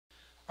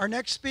Our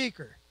next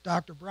speaker,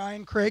 Dr.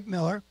 Brian Craig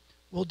Miller,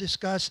 will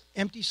discuss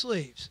Empty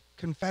Sleeves,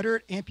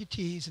 Confederate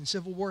Amputees in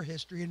Civil War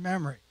History and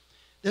Memory.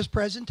 This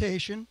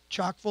presentation,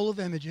 chock full of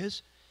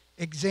images,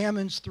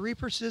 examines 3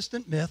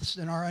 persistent myths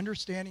in our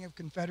understanding of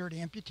Confederate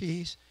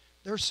amputees,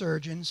 their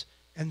surgeons,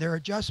 and their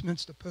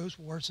adjustments to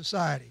post-war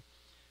society.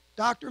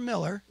 Dr.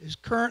 Miller is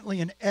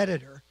currently an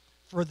editor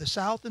for The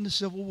South in the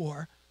Civil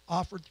War,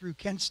 offered through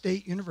Kent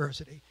State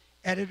University,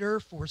 editor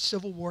for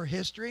Civil War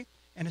History,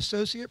 and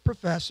associate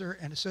professor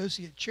and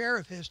associate chair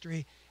of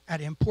history at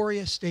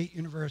Emporia State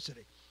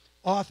University.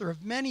 Author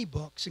of many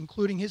books,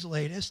 including his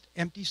latest,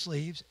 Empty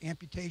Sleeves,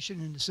 Amputation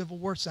in the Civil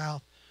War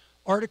South,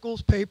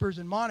 articles, papers,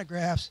 and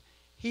monographs,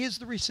 he is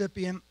the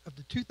recipient of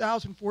the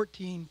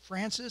 2014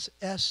 Francis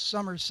S.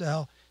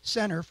 Summersell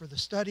Center for the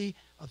Study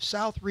of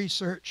South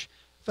Research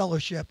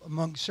Fellowship,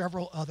 among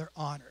several other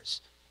honors.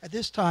 At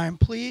this time,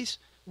 please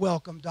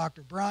welcome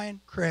Dr.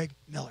 Brian Craig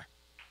Miller.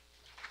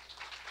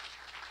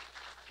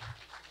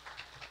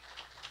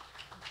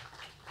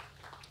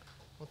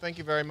 Well, thank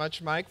you very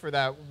much, Mike, for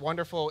that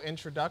wonderful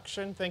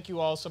introduction. Thank you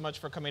all so much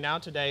for coming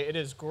out today. It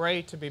is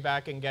great to be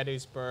back in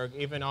Gettysburg,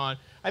 even on,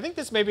 I think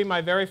this may be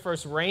my very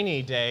first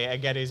rainy day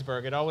at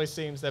Gettysburg. It always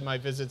seems that my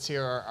visits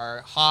here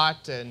are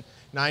hot and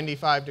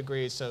 95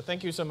 degrees, so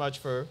thank you so much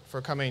for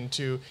coming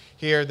to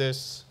hear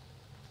this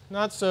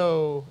not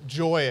so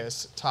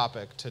joyous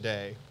topic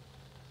today.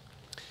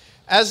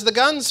 As the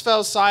guns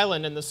fell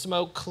silent and the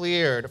smoke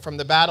cleared from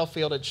the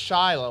battlefield at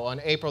Shiloh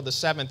on April the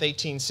 7th,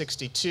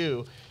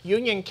 1862,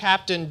 Union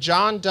Captain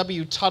John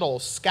W. Tuttle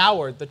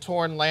scoured the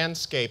torn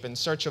landscape in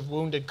search of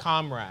wounded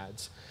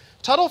comrades.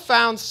 Tuttle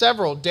found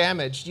several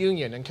damaged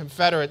Union and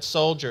Confederate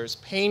soldiers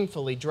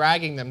painfully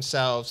dragging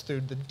themselves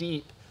through the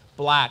deep,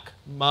 black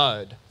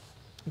mud.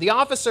 The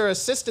officer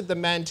assisted the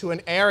men to an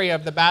area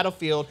of the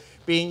battlefield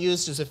being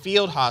used as a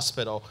field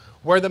hospital,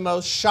 where the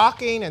most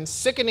shocking and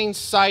sickening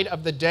sight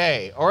of the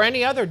day, or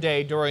any other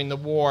day during the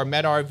war,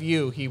 met our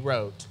view, he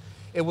wrote.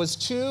 It was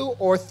 2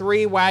 or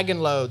 3 wagon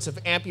loads of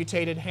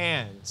amputated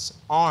hands,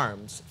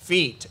 arms,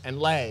 feet, and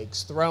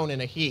legs thrown in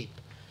a heap.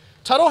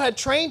 Tuttle had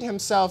trained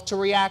himself to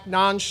react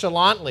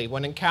nonchalantly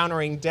when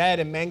encountering dead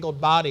and mangled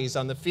bodies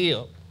on the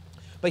field,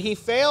 but he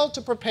failed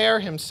to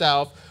prepare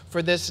himself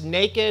for this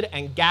naked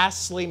and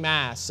ghastly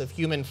mass of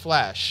human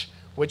flesh,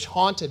 which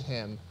haunted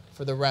him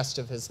for the rest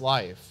of his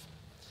life.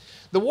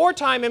 The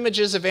wartime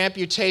images of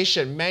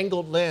amputation,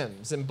 mangled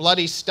limbs, and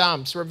bloody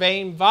stumps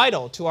remain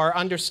vital to our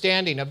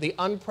understanding of the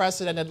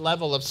unprecedented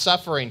level of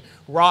suffering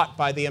wrought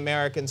by the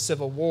American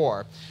Civil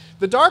War.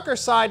 The darker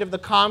side of the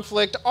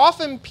conflict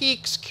often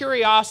piques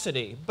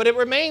curiosity, but it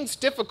remains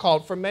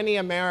difficult for many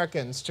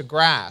Americans to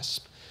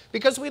grasp,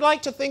 because we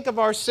like to think of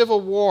our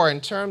Civil War in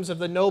terms of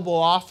the noble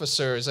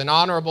officers and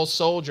honorable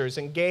soldiers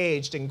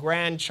engaged in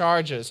grand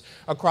charges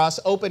across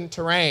open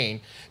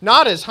terrain,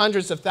 not as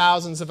hundreds of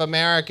thousands of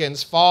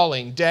Americans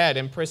falling dead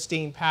in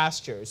pristine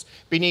pastures,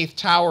 beneath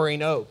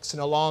towering oaks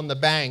and along the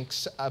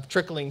banks of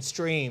trickling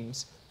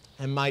streams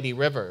and mighty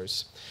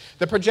rivers.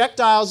 The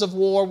projectiles of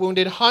war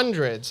wounded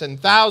hundreds and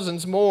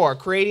thousands more,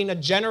 creating a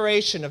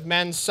generation of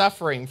men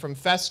suffering from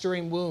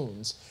festering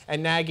wounds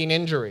and nagging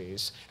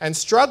injuries, and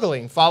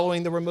struggling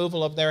following the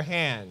removal of their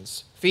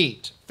hands,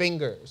 feet,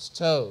 fingers,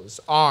 toes,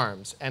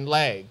 arms, and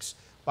legs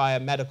by a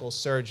medical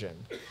surgeon.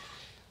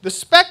 The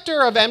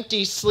specter of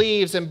empty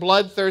sleeves and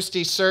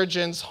bloodthirsty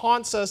surgeons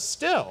haunts us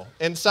still,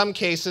 in some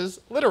cases,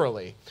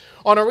 literally.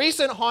 On a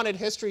recent haunted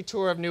history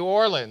tour of New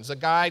Orleans, a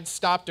guide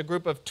stopped a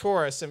group of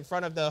tourists in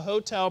front of the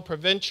Hotel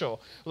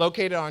Provincial,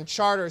 located on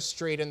Charter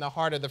Street in the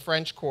heart of the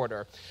French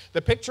Quarter.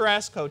 The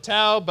picturesque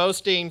hotel,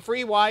 boasting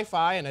free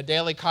Wi-Fi and a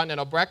daily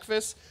continental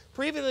breakfast,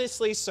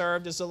 previously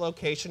served as the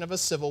location of a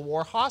Civil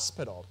War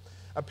hospital.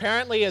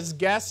 Apparently, as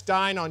guests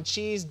dine on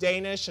cheese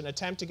Danish and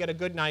attempt to get a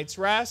good night's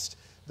rest,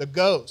 the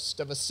ghost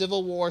of a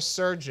Civil War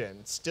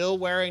surgeon, still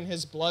wearing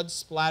his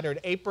blood-splattered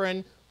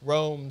apron,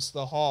 roams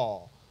the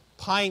hall.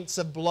 Pints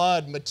of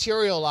blood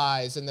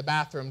materialize in the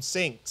bathroom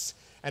sinks,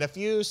 and a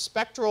few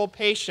spectral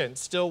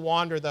patients still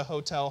wander the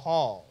hotel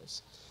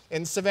halls.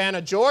 In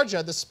Savannah,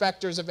 Georgia, the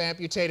specters of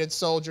amputated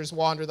soldiers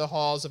wander the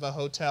halls of a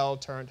hotel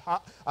turned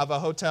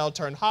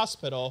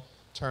hospital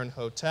turned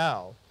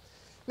hotel.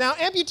 Now,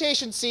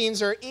 amputation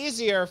scenes are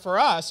easier for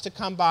us to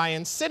come by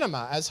in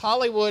cinema, as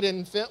Hollywood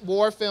in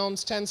war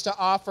films tends to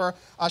offer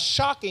a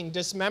shocking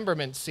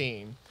dismemberment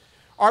scene.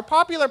 Our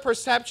popular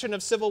perception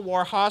of Civil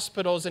War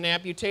hospitals and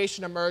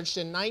amputation emerged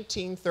in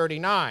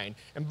 1939,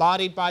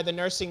 embodied by the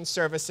nursing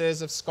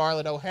services of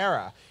Scarlett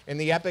O'Hara in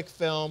the epic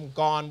film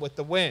Gone with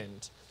the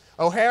Wind.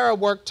 O'Hara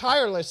worked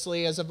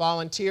tirelessly as a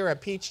volunteer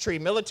at Peachtree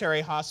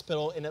Military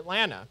Hospital in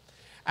Atlanta.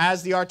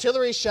 As the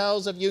artillery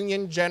shells of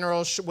Union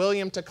General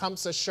William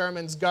Tecumseh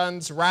Sherman's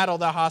guns rattle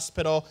the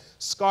hospital,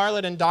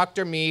 Scarlett and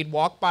Dr. Meade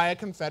walk by a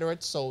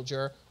Confederate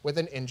soldier with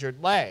an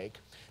injured leg.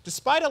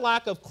 Despite a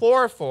lack of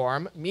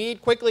chloroform,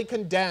 Meade quickly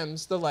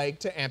condemns the leg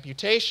to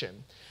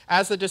amputation.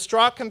 As the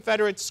distraught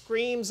Confederate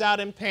screams out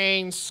in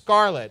pain,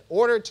 Scarlett,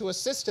 ordered to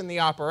assist in the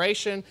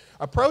operation,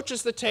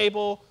 approaches the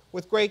table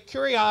with great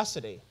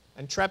curiosity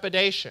and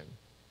trepidation.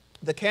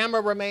 The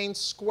camera remains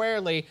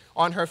squarely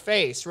on her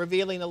face,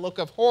 revealing a look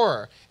of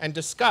horror and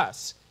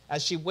disgust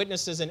as she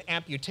witnesses an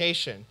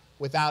amputation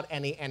without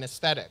any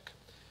anesthetic.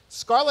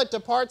 Scarlett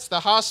departs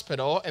the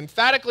hospital,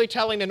 emphatically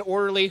telling an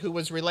orderly who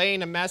was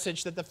relaying a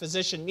message that the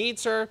physician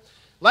needs her,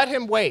 "Let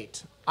him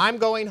wait. I'm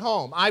going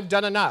home. I've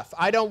done enough.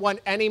 I don't want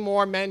any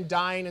more men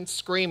dying and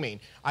screaming.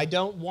 I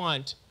don't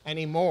want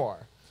any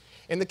more."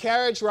 In the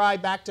carriage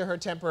ride back to her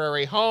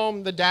temporary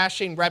home, the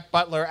dashing Rhett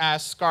Butler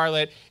asks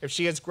Scarlett if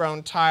she has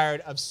grown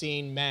tired of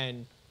seeing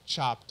men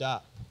chopped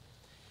up.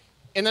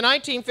 In the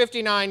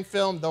 1959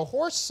 film The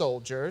Horse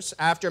Soldiers,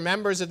 after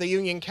members of the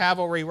Union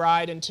cavalry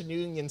ride into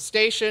Union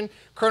Station,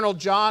 Colonel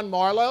John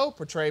Marlowe,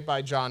 portrayed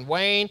by John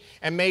Wayne,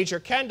 and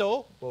Major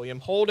Kendall, William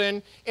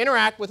Holden,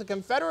 interact with a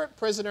Confederate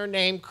prisoner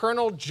named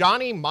Colonel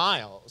Johnny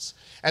Miles.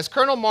 As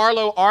Colonel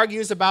Marlowe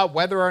argues about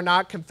whether or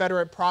not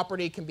Confederate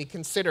property can be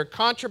considered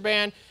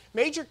contraband,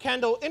 Major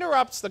Kendall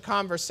interrupts the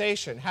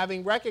conversation,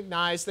 having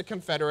recognized the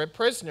Confederate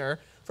prisoner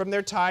from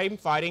their time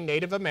fighting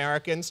Native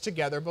Americans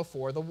together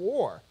before the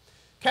war.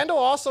 Kendall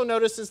also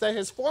notices that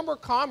his former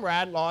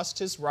comrade lost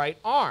his right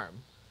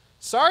arm.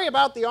 "Sorry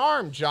about the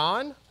arm,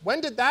 John.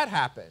 When did that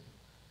happen?"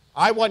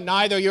 "I want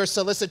neither your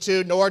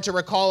solicitude nor to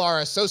recall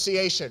our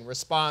association,"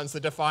 responds the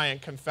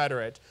defiant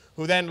Confederate,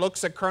 who then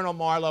looks at Colonel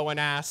Marlowe and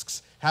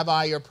asks, "Have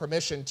I your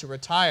permission to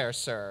retire,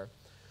 sir?"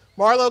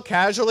 Marlowe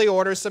casually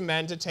orders some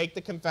men to take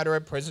the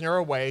Confederate prisoner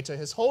away to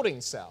his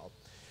holding cell.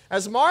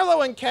 As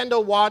Marlowe and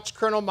Kendall watch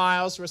Colonel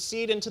Miles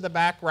recede into the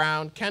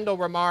background, Kendall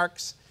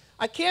remarks,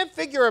 "I can't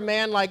figure a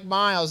man like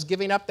Miles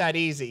giving up that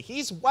easy.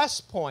 He's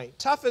West Point,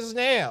 tough as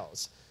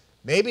nails."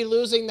 "Maybe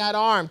losing that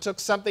arm took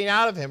something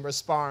out of him,"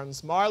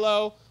 responds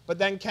Marlowe, but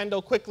then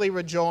Kendall quickly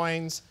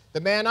rejoins,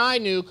 "The man I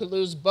knew could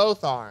lose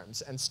both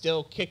arms and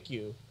still kick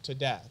you to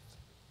death."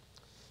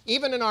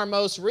 Even in our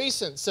most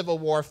recent Civil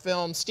War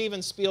film,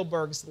 Steven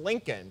Spielberg's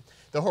Lincoln,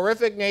 the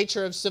horrific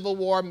nature of Civil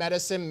War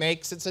medicine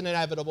makes its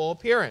inevitable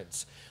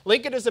appearance.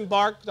 Lincoln is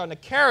embarked on a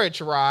carriage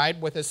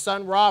ride with his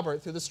son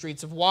Robert through the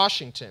streets of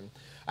Washington.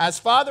 As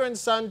father and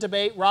son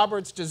debate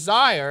Robert's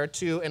desire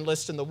to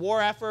enlist in the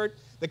war effort,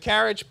 the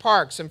carriage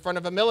parks in front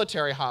of a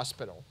military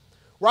hospital.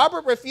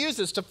 Robert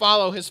refuses to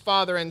follow his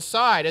father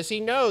inside, as he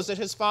knows that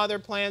his father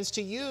plans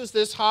to use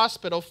this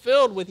hospital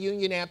filled with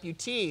Union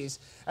amputees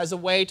as a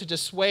way to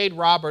dissuade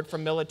Robert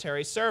from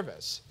military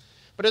service.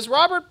 But as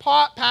Robert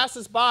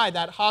passes by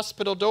that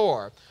hospital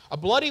door, a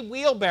bloody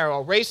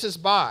wheelbarrow races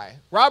by.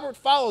 Robert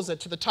follows it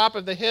to the top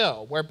of the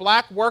hill, where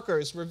black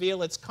workers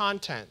reveal its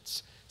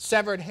contents: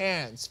 severed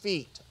hands,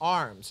 feet,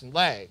 arms, and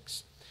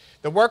legs.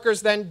 The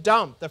workers then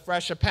dump the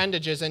fresh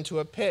appendages into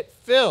a pit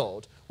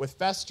filled with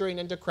festering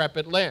and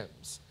decrepit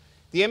limbs.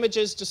 The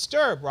images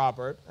disturb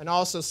Robert and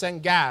also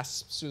send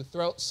gasps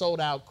through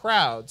sold-out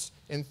crowds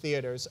in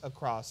theaters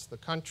across the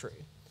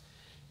country.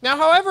 Now,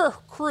 however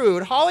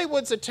crude,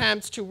 Hollywood's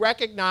attempts to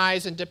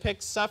recognize and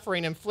depict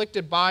suffering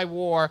inflicted by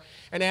war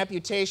and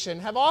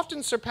amputation have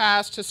often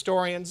surpassed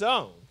historians'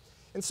 own.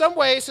 In some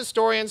ways,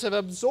 historians have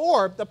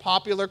absorbed the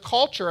popular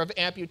culture of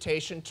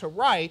amputation to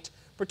write,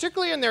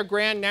 particularly in their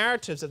grand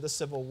narratives of the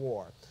Civil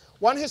War.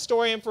 One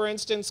historian, for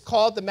instance,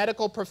 called the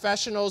medical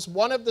professionals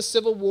one of the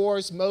Civil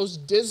War's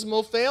most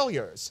dismal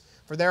failures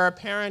for their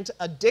apparent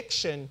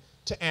addiction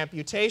to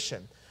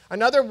amputation.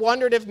 Another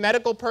wondered if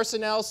medical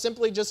personnel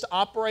simply just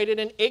operated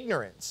in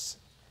ignorance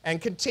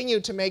and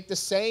continued to make the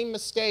same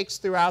mistakes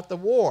throughout the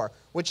war,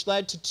 which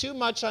led to too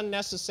much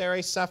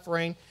unnecessary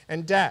suffering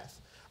and death.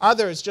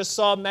 Others just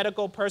saw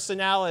medical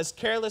personnel as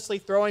carelessly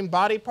throwing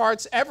body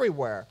parts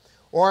everywhere.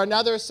 Or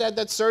another said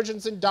that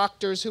surgeons and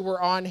doctors who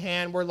were on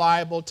hand were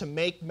liable to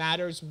make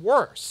matters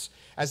worse,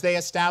 as they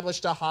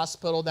established a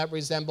hospital that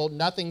resembled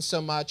nothing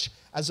so much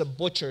as a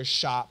butcher's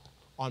shop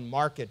on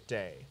market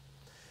day.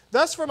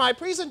 Thus, for my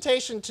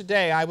presentation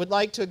today, I would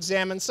like to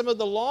examine some of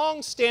the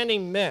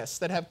long-standing myths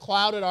that have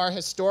clouded our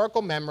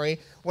historical memory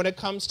when it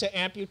comes to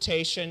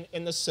amputation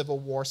in the Civil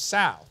War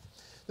South.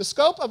 The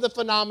scope of the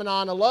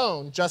phenomenon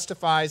alone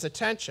justifies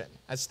attention,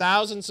 as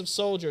thousands of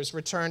soldiers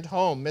returned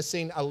home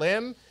missing a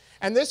limb,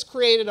 and this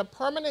created a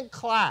permanent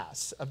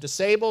class of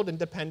disabled and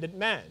dependent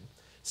men.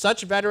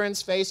 Such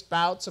veterans faced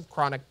bouts of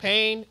chronic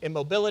pain,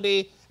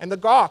 immobility, and the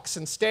gawks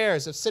and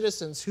stares of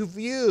citizens who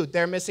viewed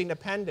their missing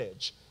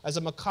appendage as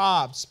a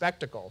macabre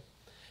spectacle.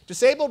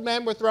 Disabled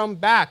men were thrown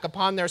back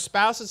upon their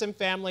spouses and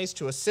families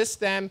to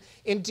assist them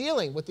in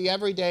dealing with the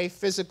everyday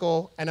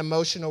physical and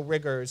emotional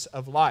rigors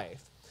of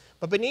life.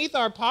 But beneath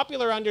our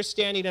popular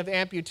understanding of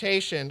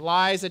amputation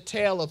lies a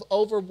tale of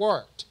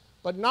overworked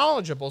but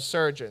knowledgeable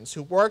surgeons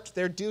who worked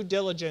their due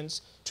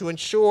diligence to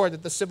ensure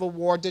that the Civil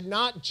War did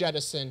not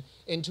jettison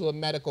into a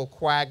medical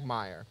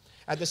quagmire.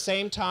 At the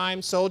same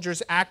time,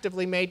 soldiers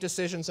actively made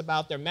decisions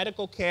about their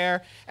medical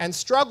care and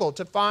struggled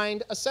to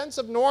find a sense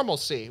of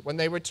normalcy when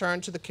they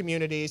returned to the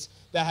communities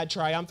that had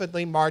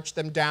triumphantly marched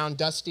them down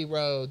dusty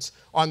roads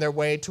on their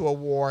way to a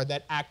war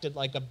that acted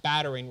like a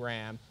battering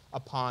ram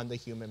upon the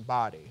human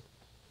body.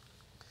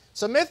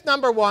 So myth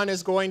number one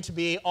is going to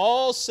be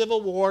all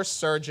Civil War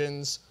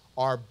surgeons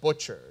are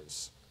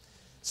butchers.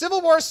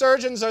 Civil War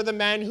surgeons are the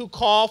men who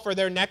call for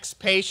their next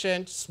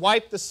patient,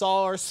 swipe the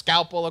saw or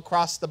scalpel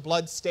across the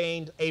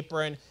blood-stained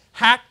apron,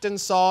 hacked and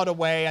sawed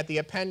away at the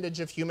appendage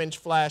of human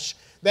flesh,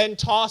 then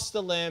toss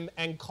the limb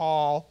and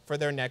call for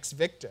their next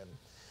victim.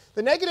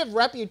 The negative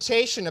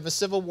reputation of a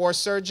Civil War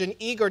surgeon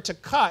eager to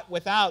cut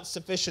without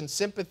sufficient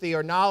sympathy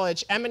or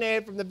knowledge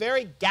emanated from the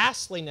very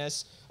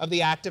ghastliness of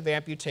the act of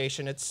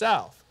amputation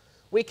itself.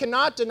 We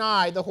cannot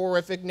deny the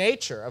horrific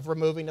nature of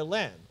removing a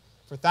limb.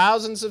 For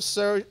thousands of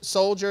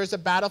soldiers, a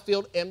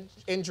battlefield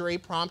injury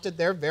prompted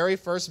their very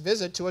first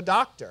visit to a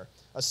doctor,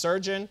 a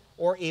surgeon,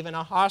 or even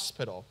a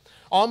hospital.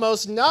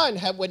 Almost none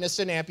had witnessed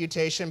an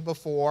amputation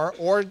before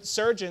or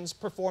surgeons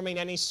performing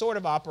any sort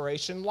of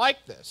operation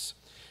like this.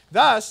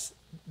 Thus,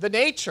 the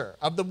nature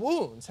of the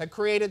wounds had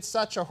created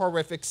such a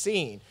horrific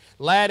scene.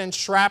 Lead and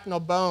shrapnel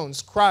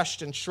bones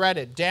crushed and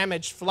shredded,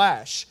 damaged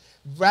flesh,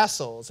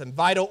 vessels and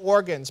vital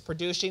organs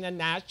producing a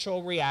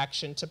natural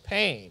reaction to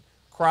pain,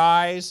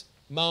 cries,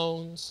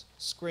 moans,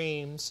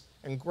 screams,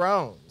 and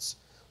groans.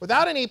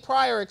 Without any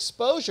prior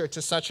exposure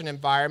to such an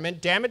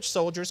environment, damaged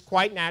soldiers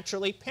quite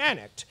naturally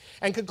panicked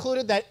and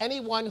concluded that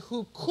anyone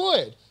who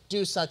could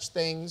do such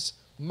things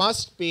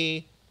must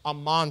be a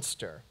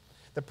monster.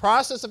 The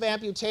process of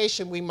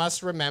amputation, we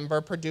must remember,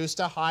 produced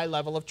a high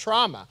level of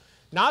trauma,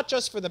 not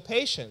just for the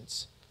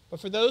patients, but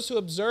for those who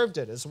observed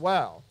it as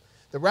well.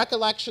 The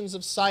recollections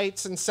of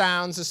sights and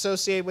sounds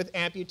associated with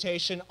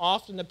amputation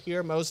often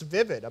appear most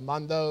vivid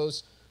among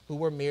those who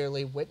were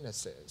merely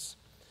witnesses.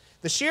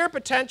 The sheer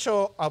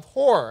potential of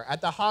horror at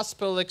the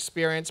hospital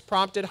experience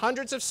prompted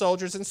hundreds of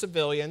soldiers and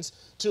civilians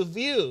to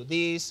view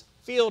these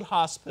field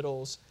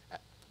hospitals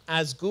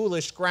as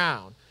ghoulish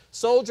ground.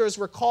 Soldiers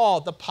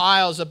recalled the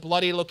piles of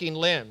bloody-looking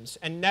limbs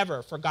and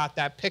never forgot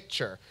that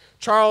picture.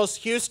 Charles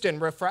Houston,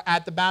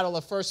 at the Battle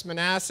of First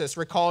Manassas,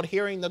 recalled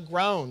hearing the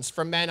groans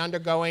from men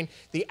undergoing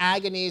the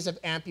agonies of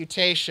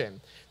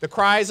amputation. The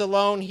cries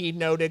alone, he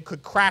noted,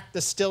 could crack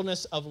the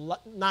stillness of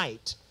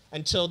night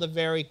until the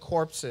very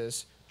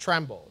corpses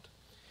trembled.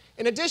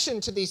 In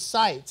addition to these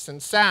sights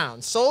and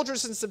sounds,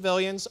 soldiers and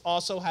civilians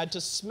also had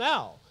to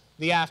smell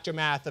the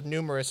aftermath of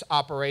numerous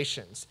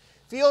operations.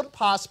 Field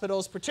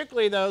hospitals,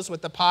 particularly those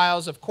with the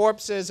piles of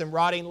corpses and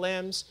rotting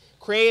limbs,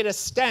 create a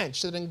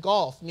stench that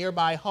engulfed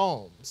nearby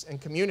homes and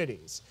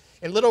communities.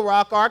 In Little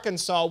Rock,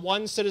 Arkansas,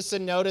 one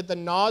citizen noted the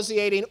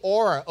nauseating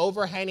aura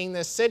overhanging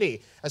the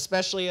city,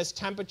 especially as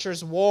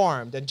temperatures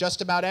warmed and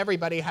just about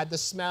everybody had the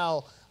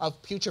smell of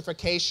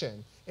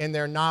putrefaction in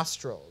their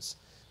nostrils.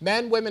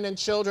 Men, women, and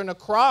children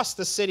across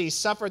the city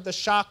suffered the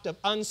shock of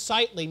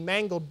unsightly,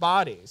 mangled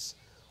bodies.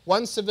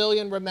 One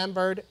civilian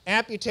remembered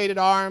amputated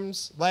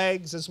arms,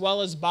 legs, as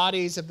well as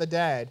bodies of the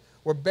dead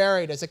were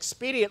buried as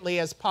expediently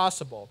as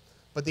possible,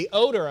 but the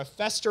odor of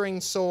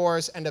festering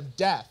sores and of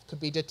death could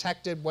be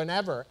detected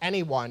whenever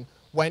anyone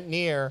went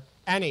near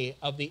any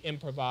of the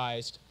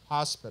improvised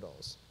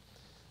hospitals.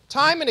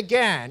 Time and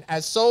again,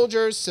 as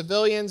soldiers,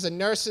 civilians, and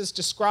nurses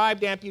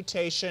described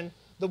amputation,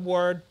 the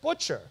word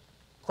butcher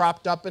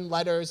cropped up in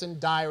letters and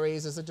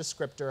diaries as a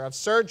descriptor of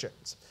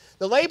surgeons.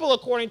 The label,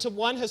 according to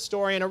one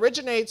historian,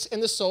 originates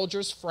in the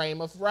soldier's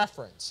frame of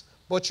reference,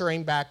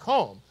 butchering back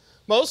home.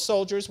 Most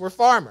soldiers were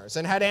farmers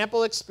and had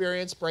ample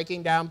experience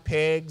breaking down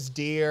pigs,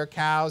 deer,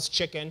 cows,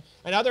 chicken,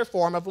 and other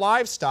form of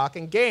livestock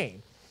and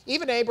game.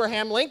 Even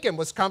Abraham Lincoln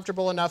was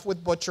comfortable enough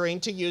with butchering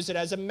to use it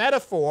as a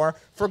metaphor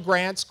for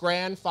Grant's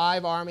Grand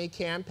Five Army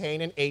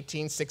campaign in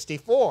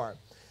 1864.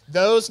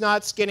 Those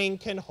not skinning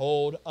can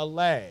hold a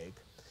leg.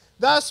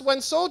 Thus,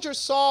 when soldiers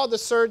saw the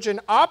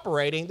surgeon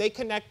operating, they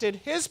connected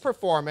his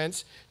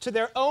performance to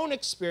their own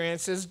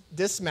experiences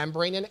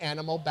dismembering an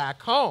animal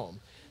back home.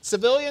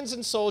 Civilians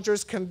and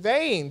soldiers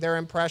conveying their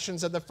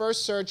impressions of the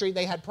first surgery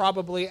they had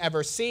probably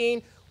ever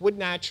seen would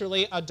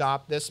naturally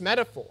adopt this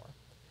metaphor.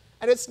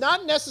 And it's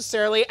not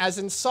necessarily as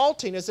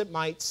insulting as it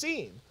might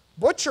seem.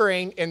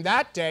 Butchering, in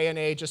that day and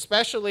age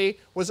especially,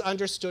 was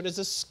understood as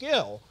a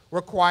skill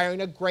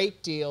requiring a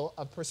great deal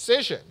of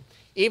precision.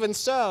 Even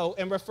so,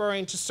 in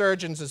referring to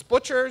surgeons as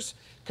butchers,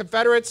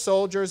 Confederate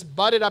soldiers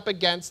butted up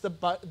against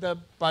the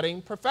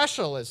budding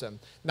professionalism,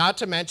 not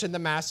to mention the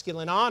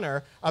masculine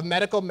honor of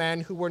medical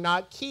men who were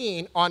not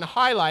keen on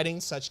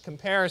highlighting such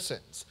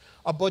comparisons.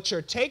 A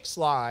butcher takes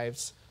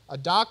lives, a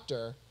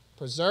doctor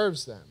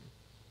preserves them.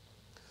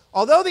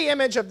 Although the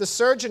image of the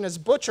surgeon as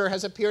butcher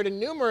has appeared in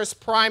numerous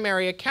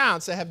primary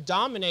accounts that have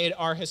dominated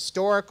our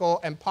historical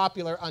and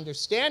popular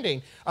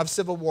understanding of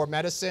Civil War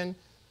medicine,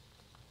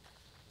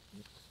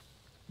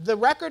 the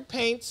record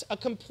paints a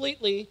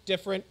completely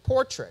different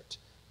portrait.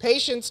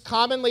 Patients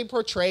commonly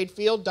portrayed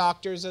field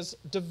doctors as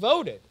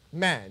devoted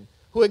men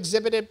who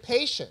exhibited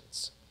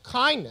patience,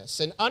 kindness,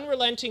 and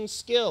unrelenting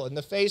skill in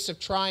the face of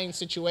trying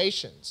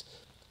situations.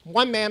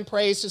 One man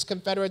praised his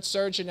Confederate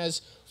surgeon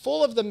as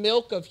full of the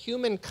milk of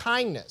human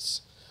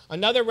kindness.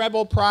 Another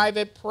rebel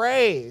private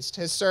praised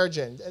his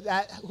surgeon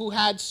who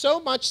had so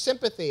much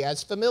sympathy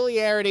as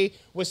familiarity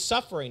with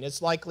suffering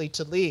is likely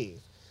to leave.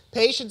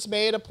 patients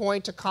made a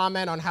point to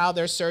comment on how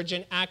their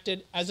surgeon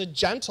acted as a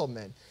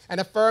gentleman and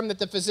affirmed that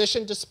the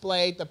physician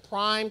displayed the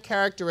prime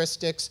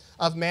characteristics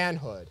of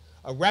manhood: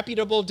 a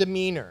reputable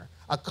demeanor,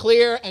 a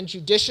clear and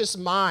judicious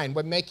mind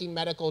when making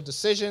medical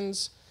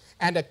decisions,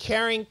 and a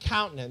caring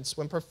countenance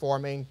when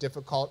performing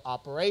difficult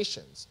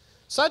operations.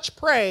 Such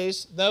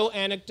praise, though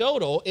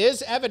anecdotal,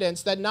 is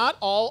evidence that not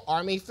all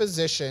Army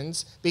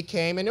physicians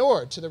became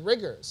inured to the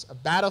rigors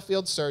of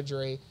battlefield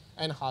surgery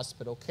and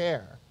hospital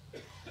care.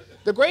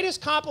 The greatest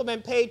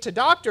compliment paid to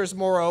doctors,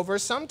 moreover,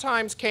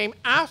 sometimes came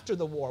after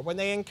the war when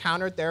they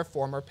encountered their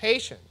former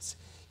patients.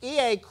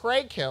 E.A.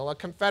 Craighill, a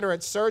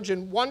Confederate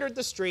surgeon, wandered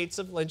the streets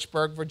of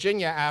Lynchburg,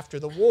 Virginia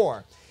after the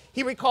war.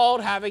 He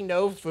recalled having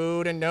no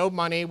food and no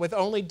money, with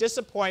only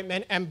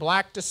disappointment and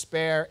black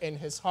despair in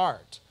his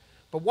heart.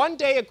 But one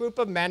day a group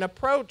of men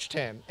approached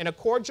him in a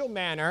cordial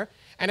manner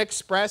and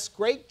expressed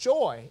great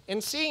joy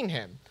in seeing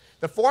him.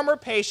 The former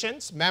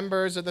patients,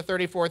 members of the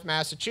 34th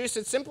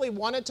Massachusetts, simply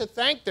wanted to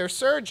thank their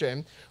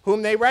surgeon,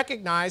 whom they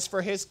recognized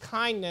for his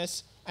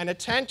kindness and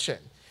attention.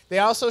 They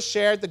also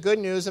shared the good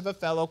news of a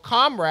fellow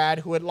comrade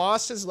who had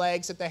lost his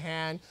legs at the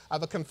hand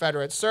of a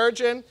Confederate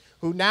surgeon,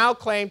 who now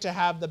claimed to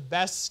have the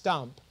best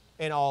stump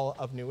in all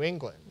of New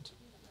England.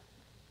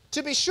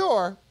 To be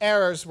sure,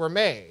 errors were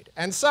made,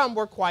 and some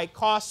were quite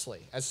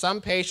costly, as some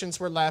patients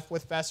were left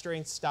with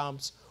festering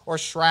stumps or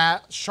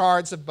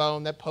shards of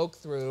bone that poked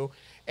through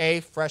a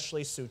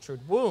freshly sutured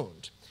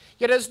wound.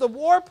 Yet as the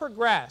war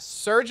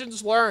progressed,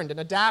 surgeons learned and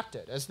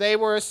adapted, as they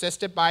were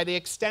assisted by the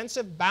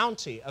extensive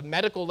bounty of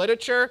medical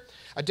literature,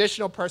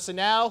 additional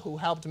personnel who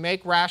helped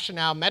make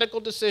rational medical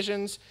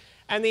decisions,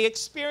 and the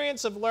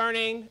experience of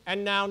learning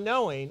and now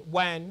knowing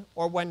when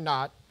or when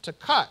not to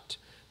cut.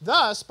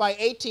 Thus, by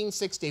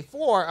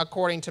 1864,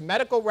 according to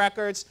medical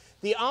records,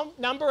 the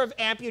number of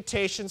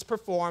amputations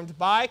performed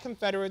by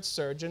Confederate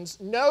surgeons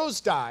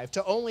nosedived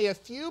to only a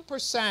few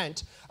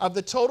 % of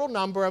the total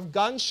number of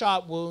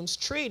gunshot wounds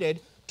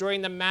treated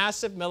during the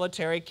massive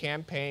military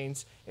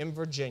campaigns in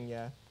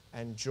Virginia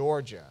and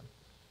Georgia.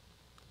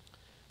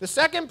 The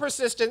second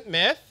persistent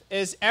myth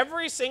is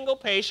every single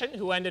patient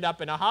who ended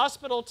up in a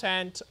hospital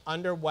tent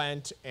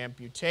underwent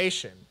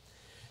amputation.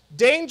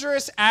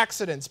 Dangerous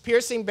accidents,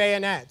 piercing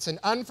bayonets, and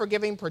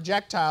unforgiving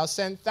projectiles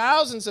sent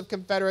thousands of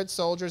Confederate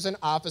soldiers and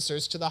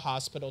officers to the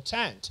hospital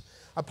tent.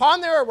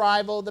 Upon their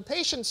arrival, the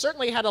patients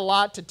certainly had a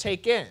lot to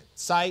take in: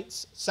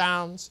 sights,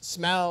 sounds,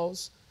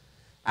 smells.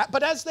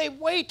 But as they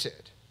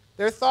waited,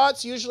 their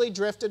thoughts usually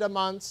drifted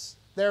amongst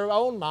their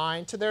own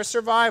mind to their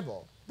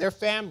survival, their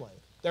family,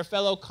 their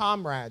fellow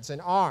comrades in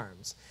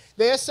arms.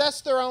 They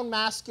assessed their own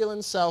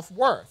masculine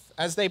self-worth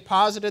as they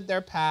posited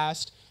their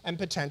past and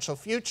potential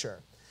future.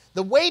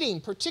 The waiting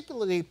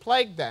particularly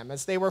plagued them,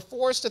 as they were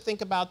forced to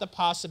think about the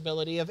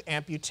possibility of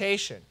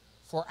amputation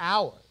for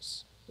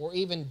hours or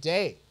even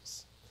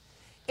days.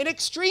 In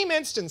extreme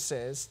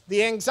instances,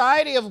 the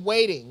anxiety of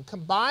waiting,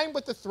 combined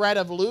with the threat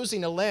of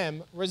losing a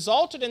limb,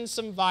 resulted in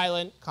some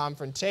violent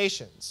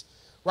confrontations.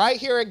 Right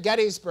here at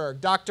Gettysburg,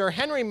 Dr.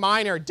 Henry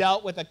Miner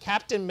dealt with a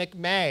Captain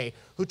McMay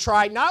who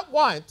tried not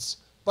once,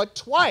 but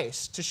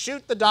twice to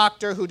shoot the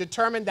doctor who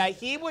determined that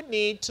he would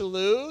need to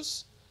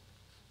lose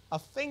a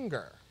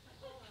finger.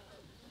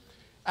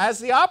 As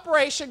the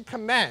operation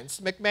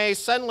commenced, McMay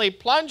suddenly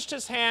plunged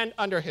his hand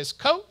under his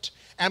coat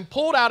and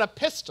pulled out a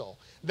pistol,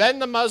 then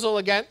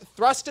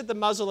thrusted the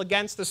muzzle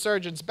against the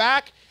surgeon's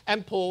back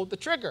and pulled the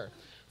trigger.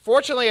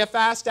 Fortunately, a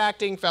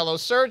fast-acting fellow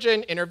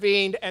surgeon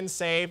intervened and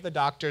saved the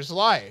doctor's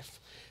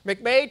life.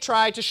 McMay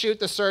tried to shoot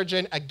the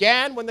surgeon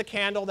again when the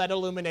candle that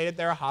illuminated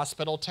their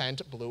hospital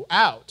tent blew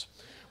out.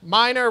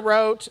 Miner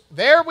wrote,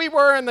 "There we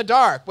were in the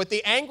dark, with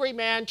the angry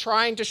man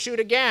trying to shoot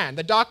again,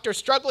 the doctor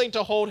struggling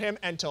to hold him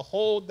and to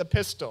hold the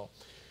pistol."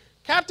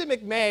 Captain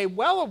McMay,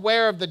 well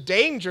aware of the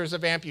dangers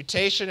of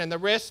amputation and the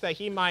risk that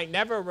he might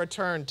never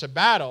return to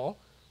battle,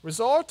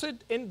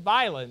 resorted in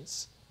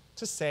violence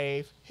to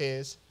save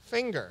his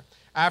finger.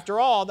 After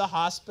all, the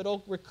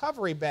hospital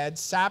recovery bed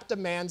sapped a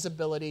man's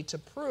ability to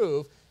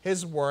prove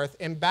his worth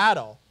in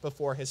battle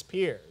before his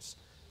peers.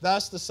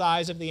 Thus, the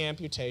size of the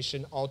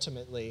amputation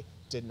ultimately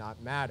did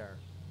not matter.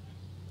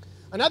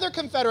 Another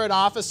Confederate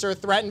officer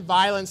threatened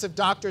violence if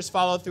doctors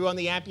followed through on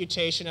the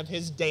amputation of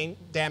his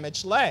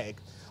damaged leg.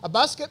 A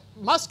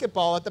musket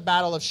ball at the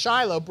Battle of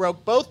Shiloh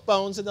broke both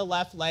bones in the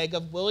left leg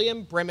of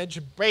William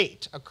Brimage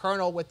Bate, a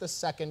colonel with the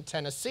 2nd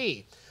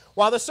Tennessee.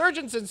 While the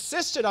surgeons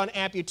insisted on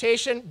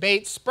amputation,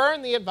 Bate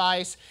spurned the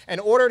advice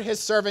and ordered his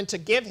servant to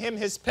give him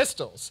his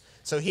pistols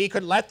so he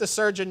could let the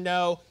surgeon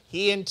know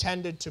he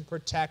intended to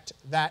protect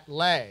that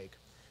leg.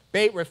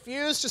 Bate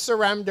refused to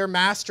surrender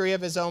mastery of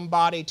his own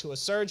body to a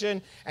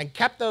surgeon and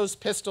kept those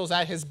pistols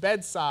at his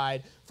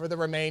bedside for the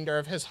remainder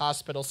of his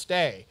hospital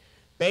stay.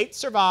 Bate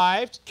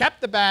survived, kept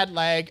the bad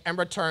leg, and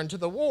returned to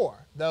the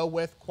war, though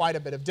with quite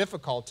a bit of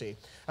difficulty.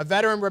 A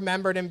veteran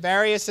remembered in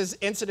various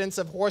incidents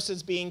of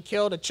horses being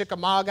killed at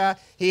Chickamauga,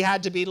 he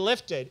had to be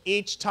lifted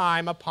each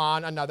time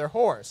upon another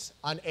horse,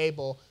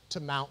 unable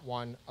to mount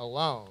one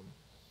alone.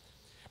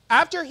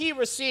 After he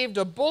received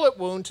a bullet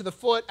wound to the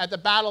foot at the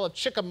Battle of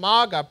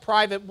Chickamauga,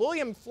 Private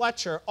William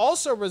Fletcher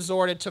also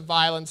resorted to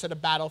violence at a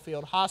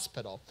battlefield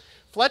hospital.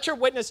 Fletcher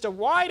witnessed a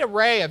wide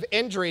array of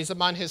injuries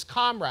among his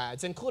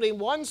comrades, including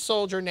one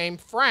soldier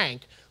named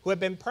Frank, who had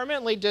been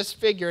permanently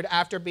disfigured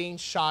after being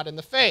shot in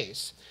the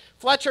face.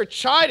 Fletcher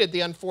chided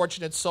the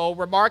unfortunate soul,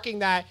 remarking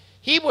that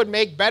he would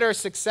make better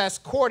success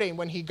courting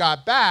when he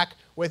got back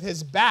with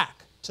his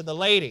back to the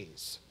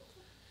ladies.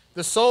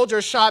 The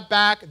soldier shot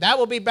back, "That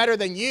will be better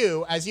than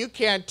you, as you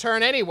can't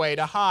turn anyway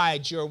to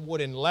hide your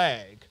wooden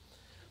leg."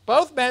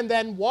 Both men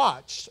then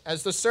watched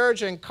as the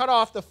surgeon cut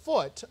off the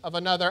foot of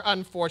another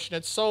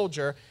unfortunate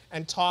soldier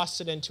and tossed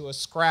it into a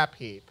scrap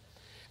heap.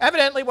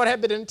 Evidently, what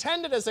had been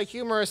intended as a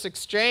humorous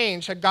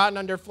exchange had gotten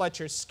under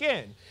Fletcher's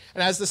skin,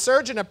 and as the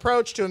surgeon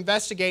approached to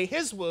investigate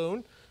his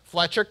wound,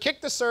 Fletcher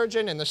kicked the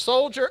surgeon in the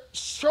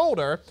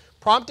shoulder,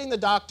 prompting the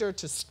doctor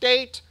to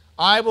state,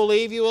 "I will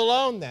leave you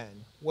alone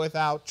then,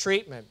 without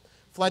treatment."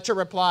 Fletcher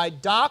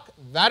replied, "Doc,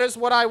 that is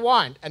what I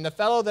want, and the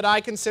fellow that I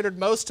considered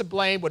most to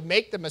blame would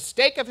make the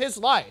mistake of his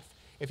life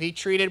if he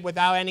treated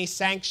without any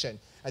sanction,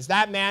 as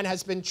that man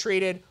has been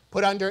treated,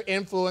 put under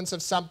influence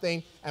of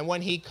something, and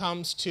when he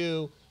comes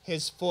to,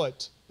 his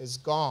foot is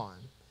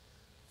gone."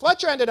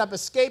 Fletcher ended up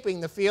escaping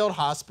the field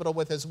hospital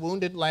with his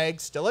wounded leg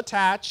still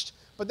attached,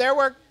 but there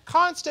were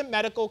constant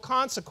medical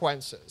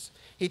consequences.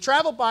 He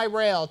traveled by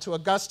rail to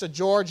Augusta,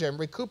 Georgia, and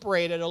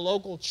recuperated at a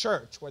local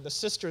church where the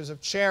Sisters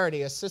of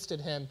Charity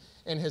assisted him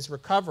in his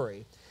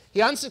recovery.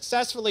 He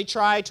unsuccessfully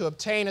tried to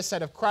obtain a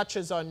set of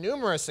crutches on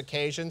numerous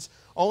occasions,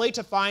 only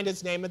to find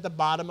his name at the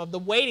bottom of the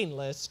waiting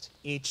list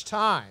each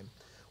time.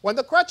 When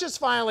the crutches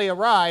finally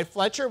arrived,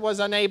 Fletcher was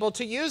unable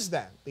to use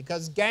them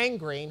because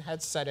gangrene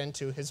had set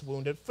into his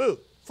wounded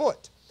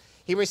foot.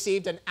 He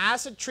received an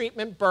acid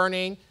treatment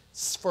burning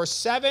for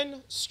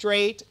 7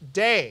 straight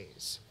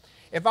days.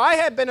 "If I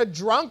had been a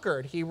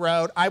drunkard," he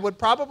wrote, "I would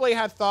probably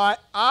have thought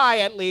I,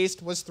 at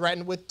least, was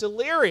threatened with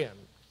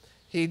delirium,"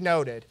 he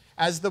noted,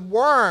 as the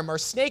worm or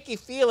snaky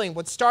feeling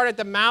would start at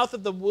the mouth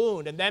of the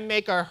wound and then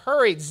make a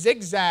hurried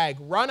zigzag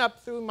run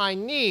up through my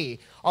knee,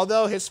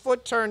 although his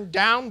foot turned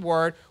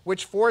downward,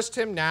 which forced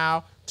him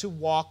now to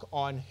walk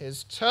on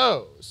his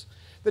toes.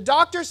 The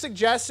doctor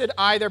suggested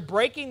either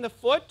breaking the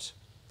foot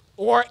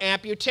or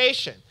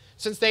amputation,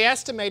 since they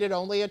estimated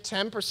only a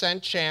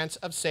 10% chance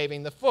of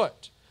saving the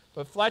foot.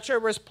 But Fletcher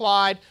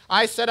replied,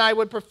 "I said I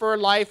would prefer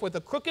life with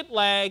a crooked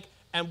leg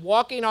and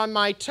walking on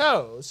my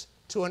toes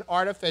to an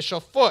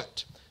artificial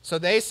foot." So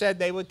they said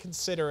they would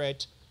consider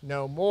it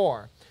no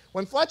more.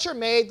 When Fletcher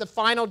made the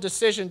final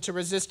decision to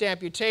resist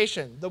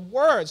amputation, the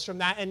words from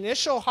that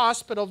initial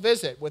hospital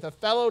visit with a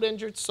fellow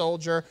injured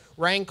soldier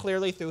rang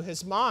clearly through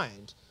his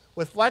mind.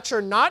 With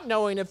Fletcher not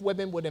knowing if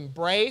women would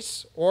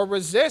embrace or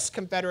resist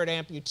Confederate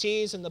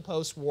amputees in the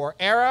post-war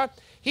era,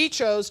 he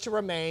chose to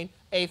remain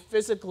a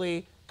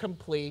physically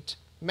complete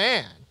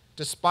man,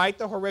 despite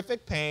the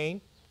horrific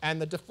pain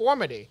and the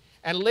deformity,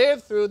 and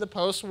lived through the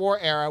post-war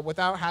era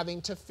without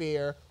having to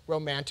fear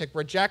romantic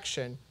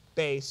rejection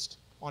based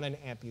on an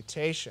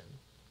amputation.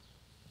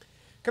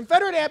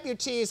 Confederate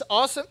amputees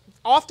also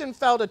often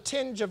felt a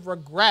tinge of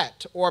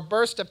regret or a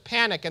burst of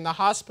panic in the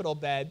hospital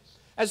bed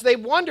as they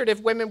wondered if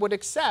women would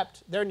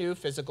accept their new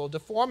physical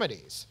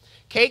deformities.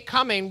 Kate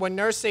Cumming, when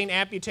nursing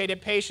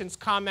amputated patients,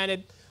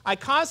 commented, "I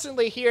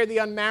constantly hear the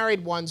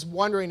unmarried ones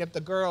wondering if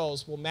the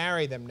girls will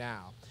marry them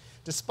now."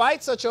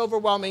 Despite such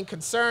overwhelming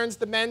concerns,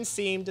 the men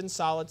seemed in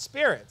solid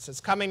spirits.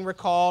 As Cumming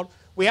recalled,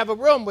 "We have a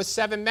room with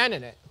 7 men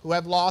in it who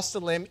have lost a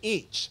limb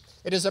each.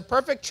 It is a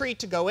perfect treat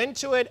to go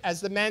into it,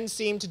 as the men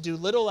seem to do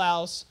little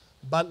else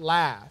but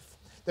laugh."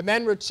 The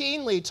men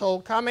routinely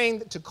told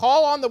Cumming to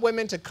call on the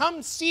women to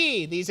come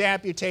see these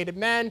amputated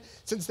men,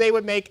 since they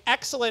would make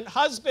excellent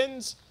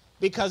husbands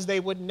because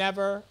they would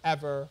never,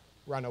 ever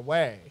run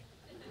away.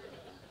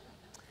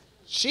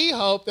 She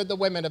hoped that the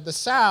women of the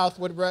South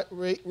would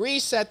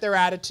reset their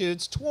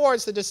attitudes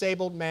towards the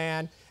disabled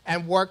man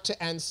and work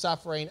to end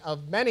suffering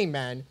of many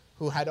men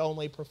who had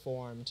only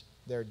performed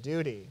their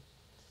duty.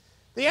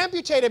 The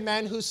amputated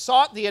men who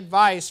sought the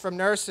advice from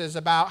nurses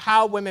about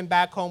how women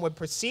back home would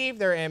perceive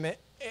their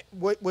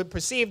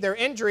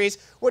injuries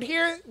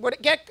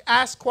would get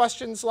asked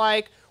questions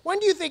like, "When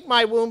do you think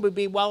my wound would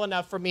be well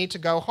enough for me to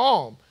go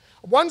home?"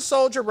 One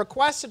soldier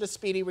requested a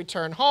speedy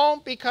return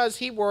home because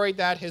he worried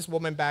that his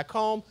woman back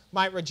home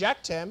might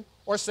reject him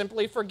or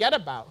simply forget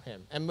about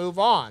him and move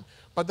on.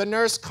 But the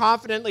nurse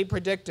confidently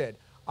predicted,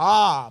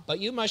 but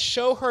you must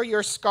show her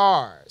your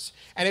scars.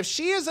 And if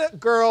she is a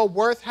girl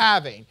worth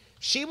having,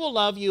 she will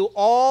love you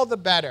all the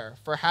better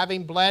for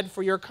having bled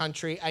for your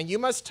country, and you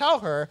must tell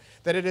her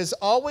that it is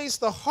always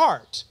the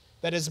heart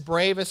that is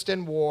bravest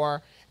in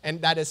war and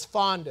that is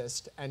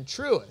fondest and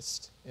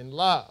truest in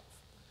love."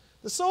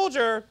 The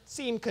soldier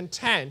seemed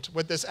content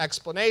with this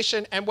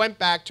explanation and went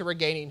back to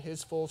regaining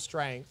his full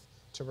strength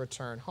to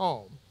return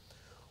home.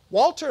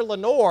 Walter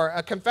Lenore,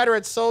 a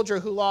Confederate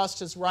soldier who lost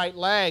his right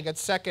leg at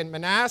 2nd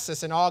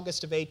Manassas in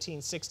August of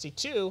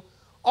 1862,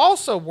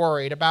 also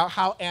worried about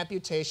how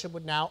amputation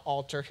would now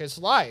alter his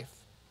life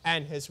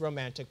and his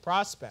romantic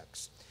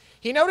prospects.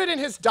 He noted in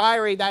his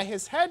diary that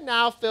his head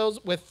now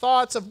fills with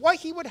thoughts of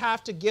what he would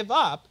have to give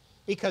up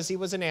because he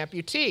was an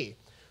amputee.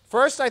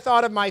 First, I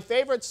thought of my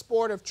favorite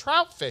sport of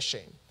trout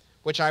fishing,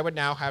 which I would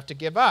now have to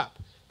give up.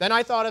 Then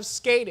I thought of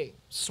skating,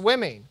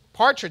 swimming,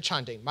 partridge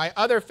hunting, my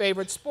other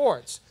favorite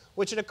sports,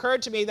 which it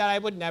occurred to me that I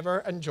would never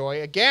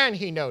enjoy again,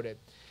 he noted.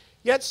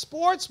 Yet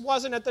sports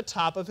wasn't at the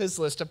top of his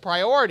list of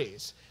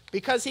priorities,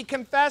 because he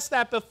confessed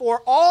that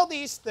before all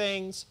these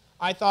things,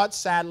 I thought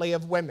sadly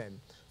of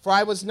women. For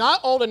I was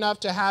not old enough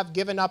to have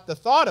given up the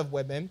thought of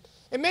women.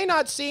 It may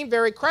not seem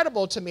very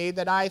credible to me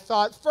that I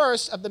thought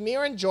first of the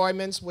mere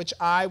enjoyments which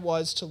I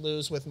was to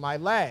lose with my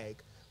leg,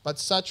 but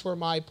such were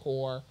my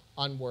poor,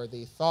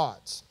 unworthy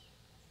thoughts.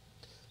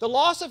 The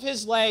loss of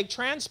his leg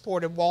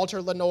transported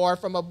Walter Lenore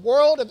from a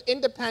world of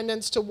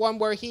independence to one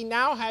where he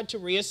now had to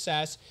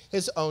reassess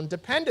his own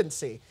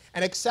dependency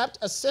and accept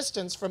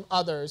assistance from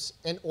others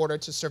in order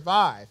to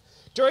survive.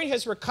 During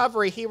his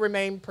recovery, he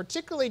remained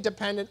particularly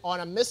dependent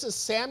on a Mrs.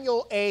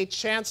 Samuel A.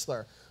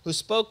 Chancellor, who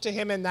spoke to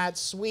him in that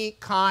sweet,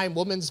 kind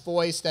woman's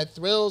voice that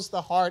thrills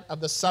the heart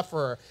of the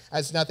sufferer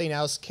as nothing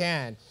else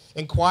can,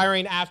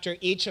 inquiring after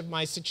each of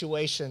my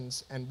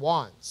situations and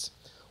wants.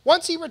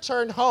 Once he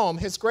returned home,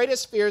 his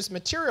greatest fears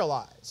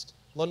materialized.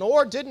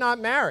 Lenore did not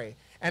marry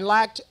and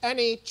lacked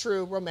any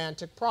true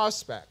romantic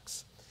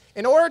prospects.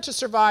 In order to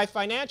survive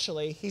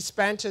financially, he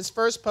spent his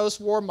first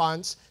post-war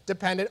months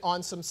dependent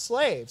on some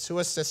slaves who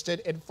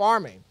assisted in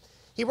farming.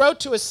 He wrote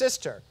to his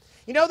sister,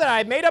 "You know that I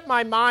had made up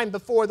my mind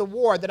before the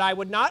war that I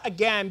would not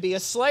again be a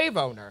slave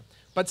owner,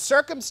 but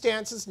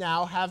circumstances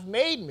now have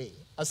made me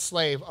a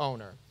slave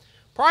owner."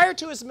 Prior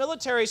to his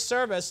military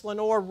service,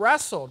 Lenore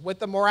wrestled with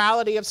the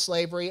morality of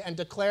slavery and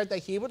declared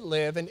that he would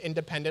live an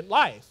independent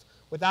life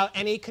without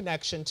any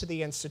connection to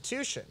the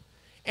institution.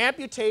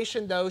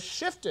 Amputation, though,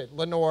 shifted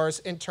Lenore's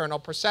internal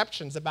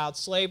perceptions about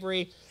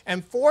slavery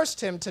and forced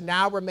him to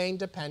now remain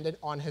dependent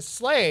on his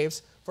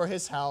slaves for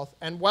his health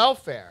and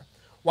welfare.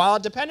 While a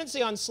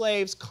dependency on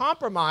slaves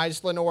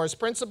compromised Lenore's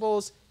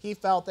principles, he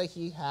felt that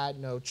he had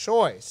no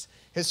choice.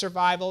 His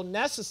survival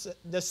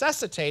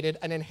necessitated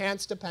an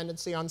enhanced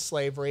dependency on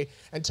slavery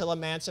until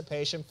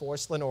emancipation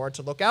forced Lenore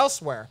to look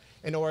elsewhere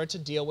in order to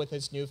deal with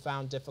his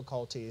newfound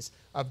difficulties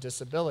of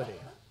disability.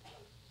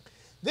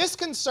 This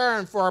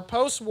concern for a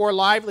post-war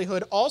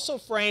livelihood also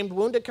framed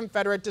wounded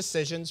Confederate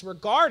decisions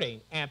regarding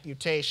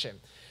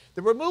amputation.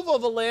 The removal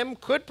of a limb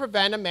could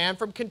prevent a man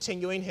from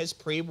continuing his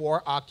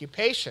pre-war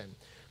occupation.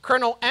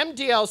 Colonel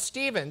M.D.L.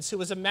 Stevens, who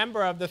was a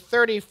member of the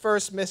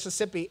 31st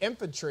Mississippi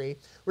Infantry,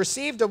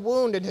 received a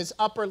wound in his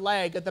upper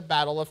leg at the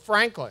Battle of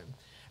Franklin.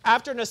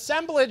 After an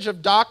assemblage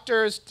of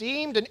doctors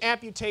deemed an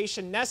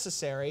amputation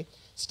necessary,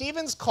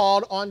 Stevens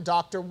called on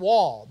Dr.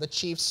 Wall, the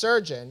chief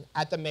surgeon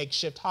at the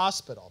makeshift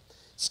hospital.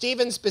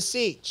 Stevens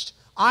beseeched,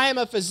 "I am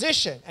a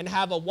physician and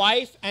have a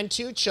wife and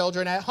 2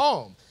 children at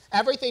home.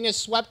 Everything is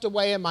swept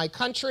away in my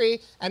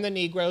country, and the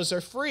Negroes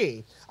are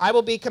free. I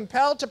will be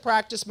compelled to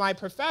practice my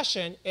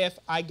profession if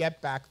I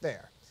get back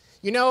there.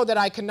 You know that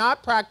I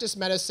cannot practice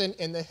medicine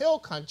in the hill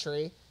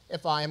country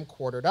if I am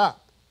quartered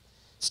up."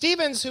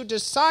 Stevens, who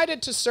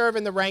decided to serve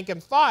in the rank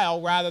and file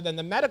rather than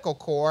the medical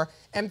corps,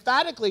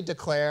 emphatically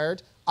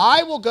declared,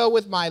 "I will go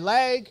with my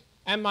leg,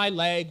 and my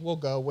leg will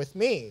go with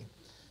me."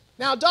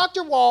 Now,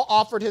 Dr. Wall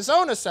offered his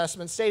own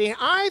assessment, stating,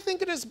 "I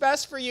think it is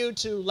best for you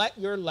to let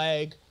your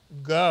leg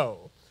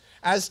go."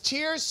 As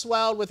tears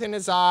swelled within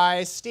his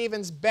eyes,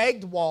 Stevens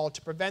begged Wall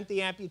to prevent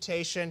the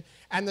amputation,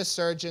 and the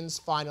surgeons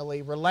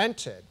finally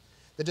relented.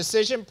 The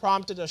decision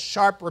prompted a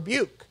sharp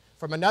rebuke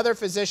from another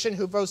physician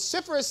who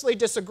vociferously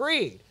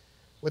disagreed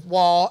with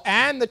Wall,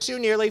 and the two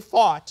nearly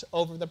fought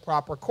over the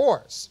proper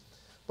course.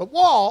 But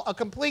Wall, a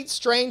complete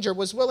stranger,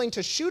 was willing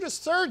to shoot a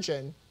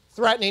surgeon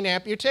threatening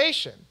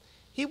amputation.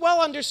 He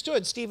well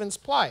understood Stevens'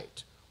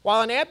 plight.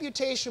 While an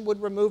amputation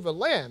would remove a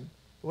limb,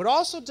 it would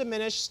also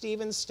diminish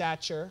Stevens'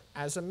 stature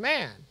as a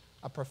man,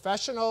 a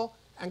professional,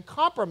 and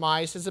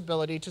compromise his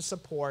ability to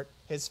support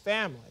his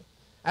family.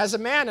 As a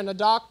man and a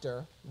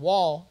doctor,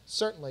 Wall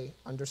certainly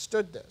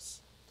understood this.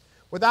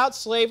 Without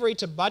slavery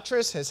to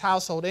buttress his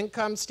household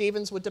income,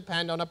 Stevens would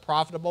depend on a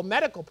profitable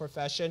medical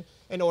profession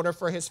in order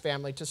for his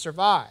family to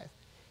survive.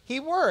 He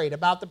worried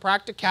about the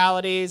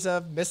practicalities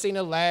of missing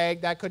a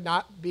leg that could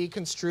not be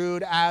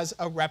construed as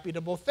a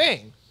reputable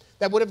thing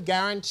that would have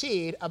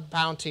guaranteed a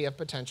bounty of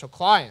potential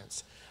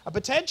clients. A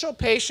potential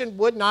patient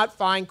would not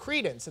find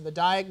credence in the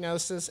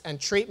diagnosis and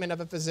treatment of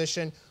a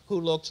physician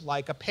who looked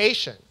like a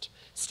patient.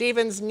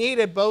 Stevens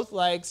needed both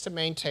legs to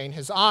maintain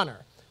his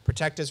honor,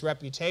 protect his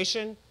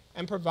reputation,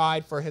 and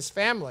provide for his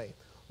family.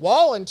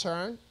 Wall, in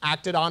turn,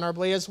 acted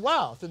honorably as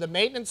well through the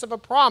maintenance of a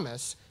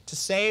promise to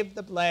save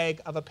the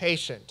leg of a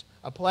patient,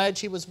 a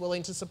pledge he was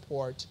willing to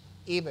support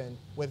even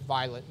with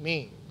violent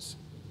means.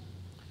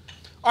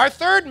 Our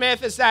third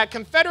myth is that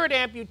Confederate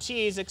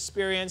amputees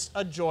experienced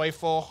a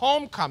joyful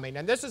homecoming,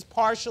 and this is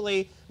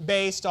partially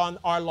based on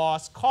our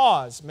lost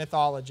cause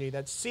mythology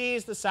that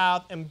sees the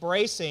South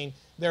embracing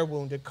their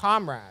wounded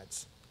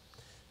comrades.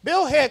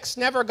 Bill Hicks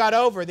never got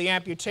over the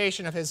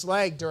amputation of his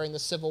leg during the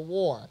Civil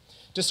War.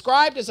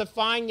 Described as a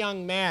fine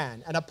young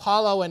man, an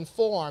Apollo in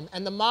form,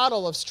 and the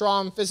model of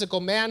strong physical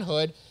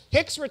manhood,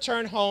 Hicks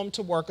returned home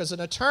to work as an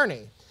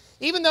attorney.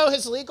 Even though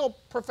his legal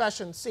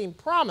profession seemed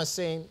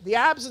promising, the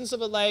absence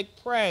of a leg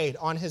preyed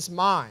on his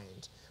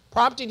mind,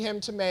 prompting him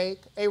to make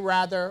a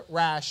rather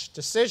rash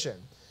decision.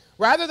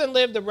 Rather than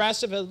live the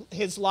rest of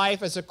his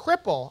life as a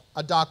cripple,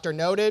 a doctor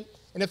noted,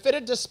 in a fit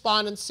of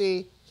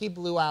despondency, he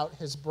blew out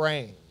his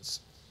brains.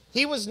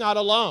 He was not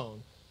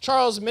alone.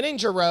 Charles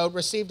Minninger Road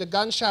received a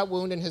gunshot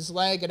wound in his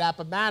leg at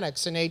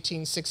Appomattox in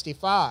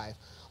 1865.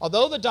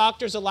 Although the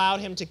doctors allowed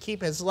him to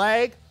keep his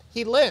leg,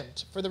 he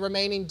limped for the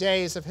remaining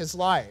days of his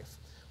life.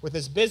 With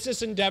his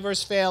business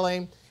endeavors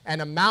failing and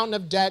a mountain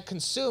of debt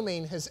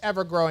consuming his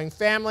ever-growing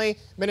family,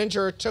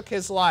 Minninger took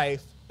his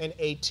life in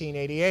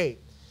 1888.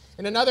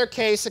 In another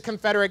case, a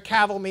Confederate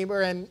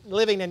cavalryman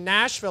living in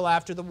Nashville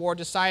after the war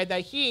decided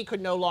that he could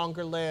no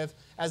longer live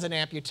as an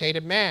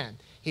amputated man.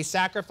 He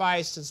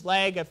sacrificed his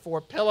leg at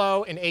Fort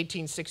Pillow in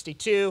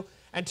 1862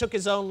 and took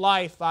his own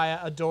life via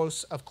a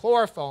dose of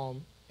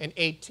chloroform in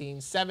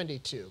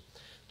 1872.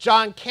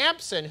 John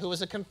Campson, who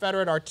was a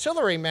Confederate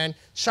artilleryman,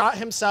 shot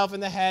himself in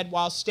the head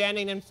while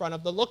standing in front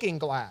of the looking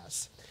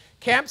glass.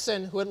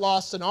 Campson, who had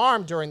lost an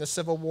arm during the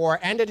Civil War,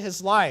 ended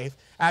his life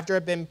after it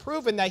had been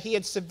proven that he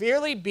had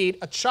severely beat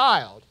a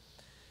child.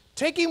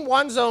 Taking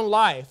one's own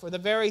life, or the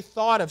very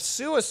thought of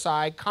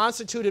suicide,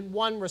 constituted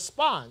one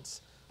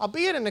response,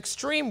 albeit an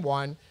extreme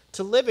one,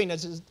 to living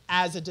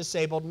as a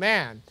disabled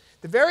man.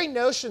 The very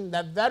notion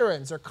that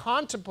veterans are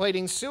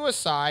contemplating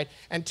suicide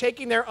and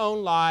taking their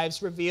own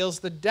lives reveals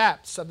the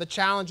depths of the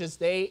challenges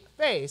they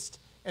faced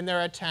in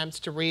their attempts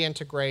to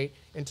reintegrate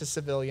into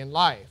civilian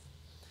life.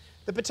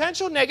 The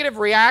potential negative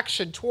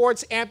reaction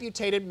towards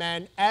amputated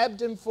men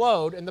ebbed and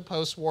flowed in the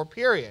post-war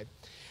period.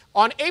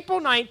 On April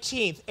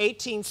 19,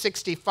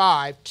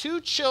 1865, two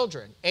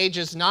children,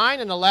 ages 9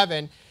 and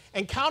 11,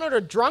 encountered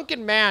a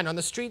drunken man on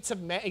the streets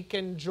of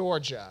Macon,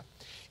 Georgia.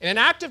 In an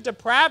act of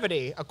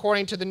depravity,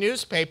 according to the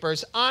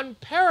newspapers,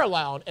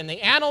 unparalleled in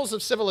the annals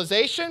of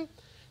civilization,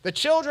 the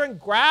children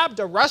grabbed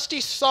a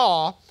rusty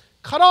saw,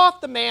 cut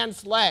off the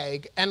man's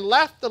leg, and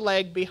left the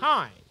leg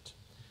behind.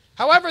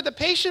 However, the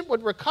patient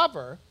would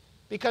recover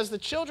because the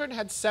children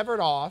had severed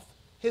off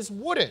his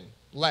wooden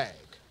leg.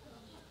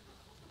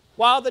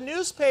 While the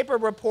newspaper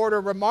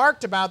reporter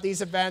remarked about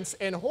these events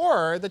in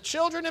horror, the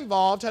children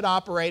involved had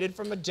operated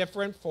from a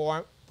different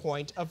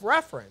point of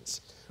reference.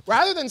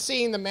 Rather than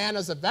seeing the man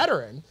as a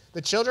veteran,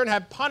 the children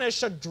had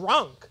punished a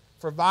drunk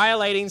for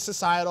violating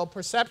societal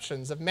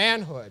perceptions of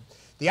manhood.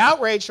 The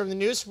outrage from the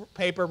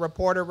newspaper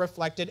reporter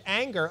reflected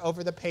anger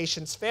over the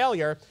patient's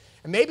failure,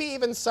 and maybe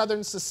even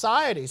Southern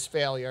society's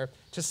failure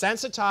to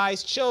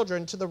sensitize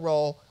children to the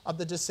role of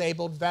the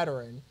disabled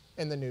veteran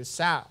in the New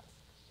South.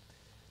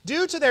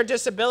 Due to their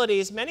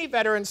disabilities, many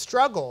veterans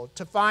struggled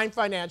to find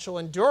financial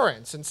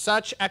endurance, and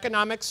such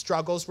economic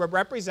struggles were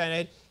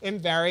represented in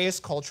various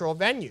cultural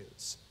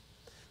venues.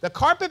 The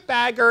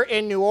Carpetbagger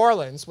in New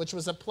Orleans, which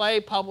was a play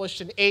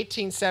published in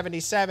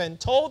 1877,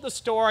 told the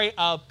story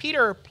of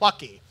Peter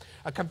Plucky,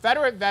 a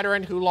Confederate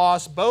veteran who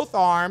lost both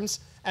arms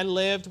and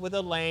lived with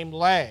a lame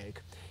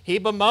leg. He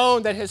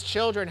bemoaned that his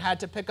children had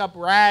to pick up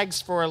rags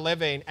for a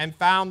living and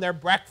found their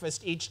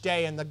breakfast each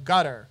day in the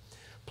gutter.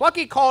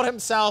 Plucky called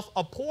himself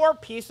a poor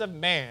piece of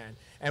man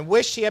and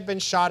wished he had been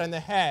shot in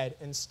the head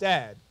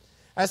instead.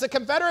 As the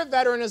Confederate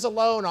veteran is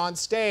alone on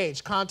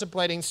stage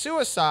contemplating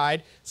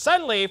suicide,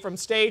 suddenly from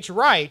stage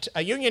right,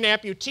 a Union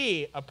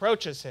amputee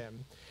approaches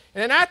him.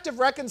 In an act of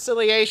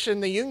reconciliation,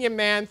 the Union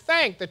man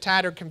thanked the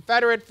tattered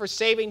Confederate for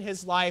saving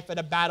his life at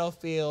a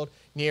battlefield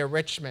near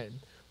Richmond.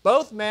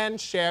 Both men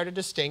shared a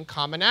distinct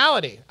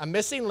commonality, a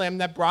missing limb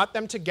that brought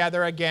them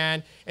together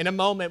again in a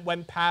moment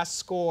when past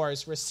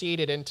scores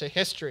receded into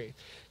history.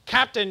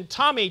 Captain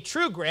Tommy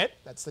Trugrit,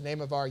 that's the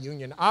name of our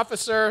Union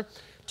officer,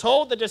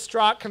 told the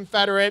distraught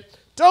Confederate,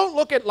 "Don't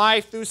look at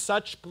life through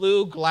such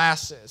blue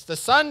glasses. The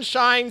sun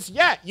shines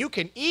yet. You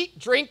can eat,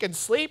 drink, and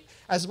sleep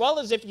as well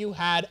as if you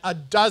had a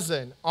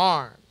dozen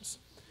arms."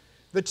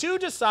 The two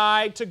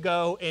decide to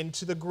go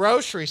into the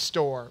grocery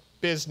store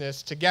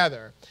business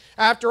together.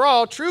 After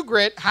all,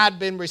 Trugrit had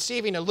been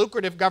receiving a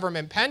lucrative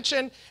government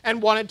pension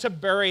and wanted to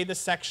bury the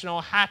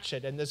sectional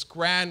hatchet in this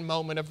grand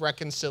moment of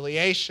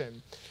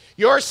reconciliation.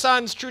 "Your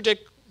sons,"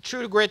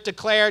 Trugrit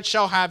declared,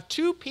 "shall have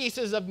 2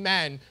 pieces of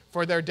men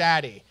for their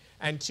daddy,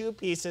 and 2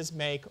 pieces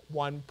make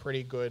one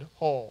pretty good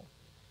whole."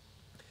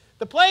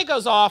 The play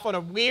goes off on a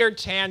weird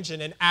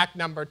tangent in Act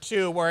Number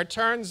 2, where it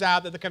turns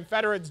out that the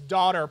Confederate's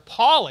daughter,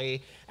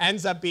 Polly,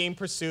 ends up being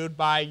pursued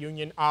by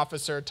Union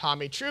officer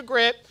Tommy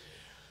Trugrit.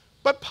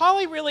 But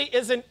Polly really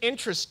isn't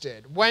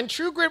interested. When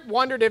Trugrit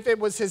wondered if it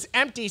was his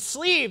empty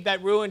sleeve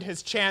that ruined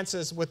his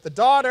chances with the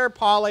daughter,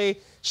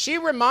 Polly, she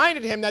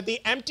reminded him that the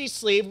empty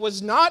sleeve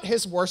was not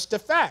his worst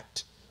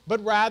defect,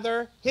 but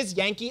rather his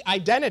Yankee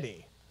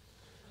identity.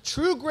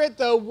 Trugrit,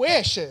 though,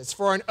 wishes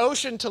for an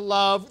ocean to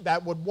love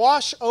that would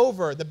wash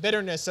over the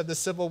bitterness of the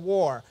Civil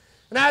War.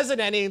 And as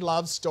in any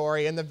love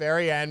story, in the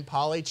very end,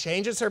 Polly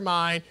changes her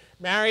mind,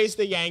 marries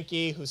the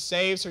Yankee who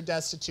saves her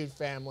destitute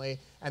family,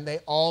 and they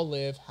all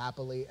live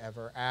happily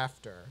ever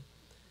after.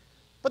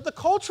 But the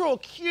cultural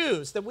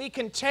cues that we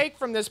can take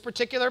from this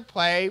particular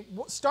play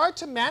start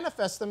to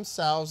manifest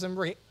themselves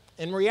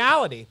in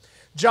reality.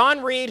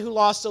 John Reed, who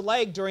lost a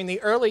leg during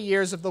the early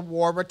years of the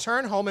war,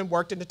 returned home and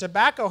worked in a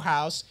tobacco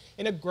house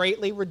in a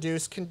greatly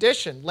reduced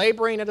condition,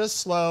 laboring at a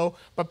slow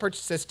but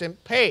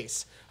persistent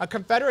pace. A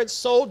Confederate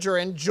soldier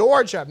in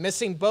Georgia,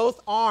 missing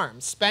both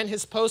arms, spent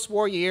his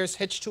post-war years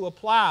hitched to a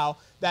plow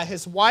that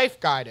his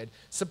wife guided,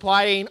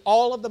 supplying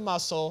all of the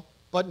muscle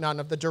but none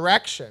of the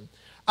direction.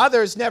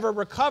 Others never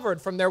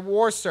recovered from their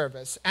war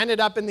service, ended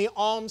up in the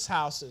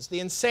almshouses, the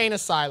insane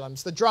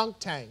asylums, the drunk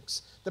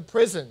tanks, the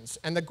prisons,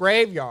 and the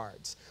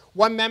graveyards.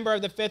 One member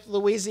of the 5th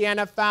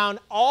Louisiana found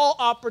all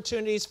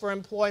opportunities for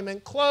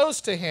employment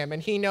closed to him,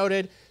 and he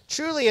noted,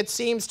 "Truly it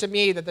seems to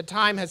me that the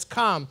time has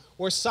come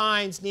where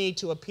signs need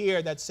to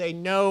appear that say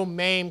no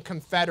maimed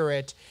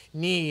Confederate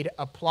need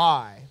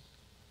apply."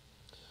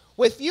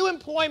 With few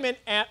employment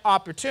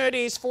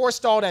opportunities,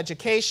 forestalled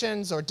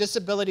educations, or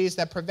disabilities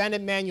that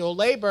prevented manual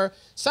labor,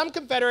 some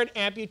Confederate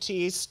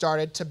amputees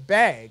started to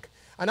beg.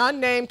 An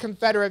unnamed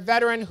Confederate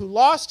veteran who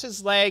lost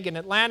his leg in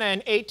Atlanta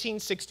in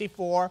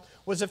 1864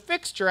 was a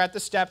fixture at the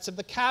steps of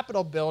the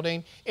Capitol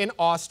building in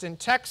Austin,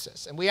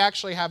 Texas. And we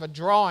actually have a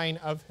drawing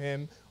of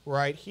him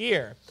right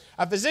here.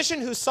 A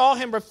physician who saw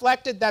him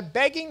reflected that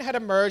begging had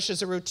emerged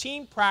as a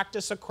routine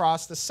practice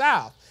across the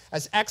South,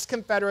 as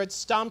ex-Confederates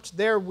stumped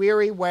their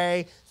weary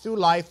way through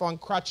life on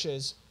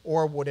crutches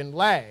or a wooden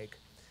leg.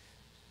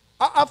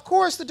 Of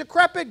course, the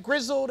decrepit,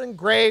 grizzled, and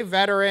gray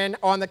veteran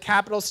on the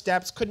Capitol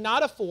steps could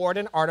not afford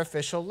an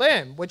artificial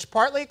limb, which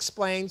partly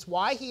explains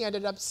why he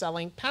ended up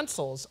selling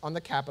pencils on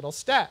the Capitol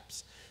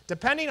steps.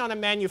 Depending on a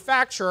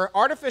manufacturer,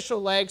 artificial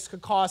legs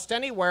could cost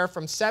anywhere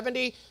from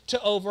 $70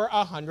 to over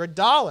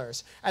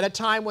 $100 at a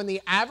time when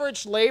the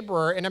average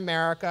laborer in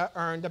America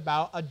earned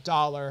about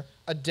 $1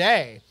 a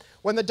day.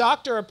 When the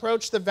doctor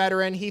approached the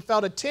veteran, he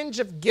felt a tinge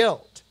of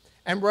guilt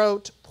and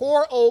wrote,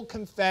 "Poor old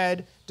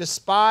Confed,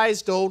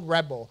 despised old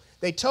rebel.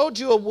 They told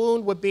you a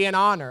wound would be an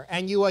honor,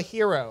 and you a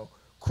hero.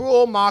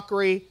 Cruel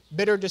mockery,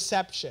 bitter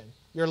deception.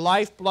 Your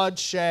lifeblood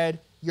shed,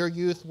 your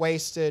youth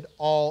wasted,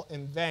 all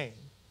in vain."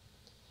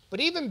 But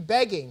even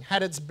begging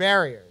had its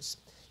barriers.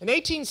 In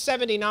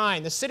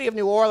 1879, the city of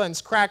New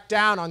Orleans cracked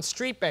down on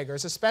street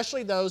beggars,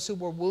 especially those who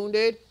were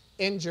wounded,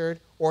 injured,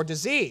 or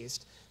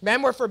diseased.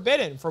 Men were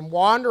forbidden from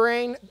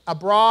wandering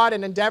abroad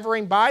and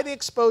endeavoring by the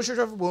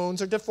exposure of wounds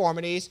or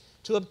deformities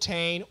to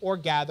obtain or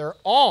gather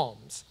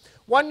alms.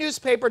 One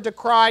newspaper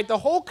decried, "The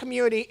whole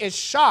community is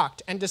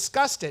shocked and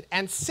disgusted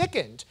and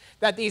sickened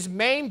that these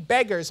maimed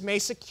beggars may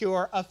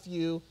secure a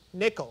few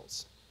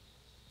nickels."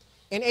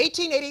 In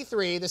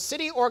 1883, the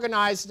city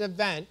organized an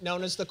event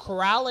known as the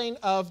Corralling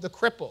of the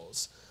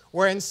Cripples,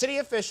 wherein city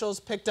officials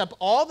picked up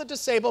all the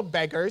disabled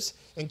beggars,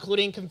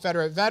 including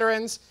Confederate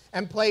veterans,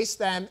 and placed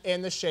them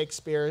in the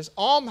Shakespeare's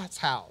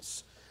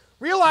almshouse.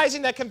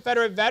 Realizing that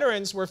Confederate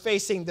veterans were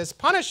facing this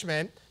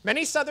punishment,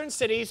 many southern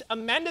cities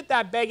amended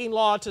that begging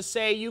law to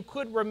say you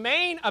could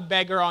remain a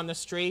beggar on the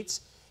streets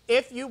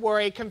if you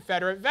were a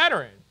Confederate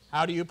veteran.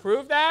 How do you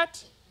prove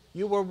that?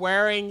 You were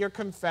wearing your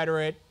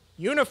Confederate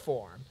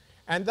uniform.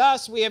 And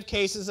thus, we have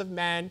cases of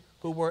men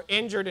who were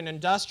injured in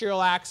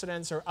industrial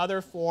accidents or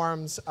other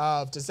forms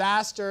of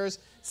disasters,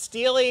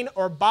 stealing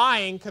or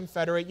buying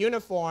Confederate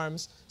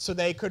uniforms so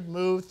they could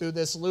move through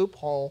this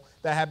loophole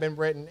that had been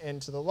written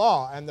into the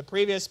law. And the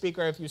previous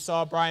speaker, if you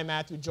saw, Brian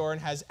Matthew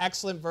Jordan, has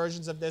excellent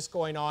versions of this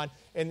going on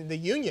in the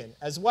Union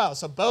as well.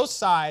 So both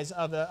sides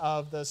of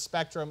the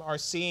spectrum are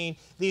seeing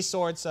these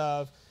sorts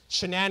of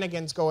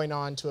shenanigans going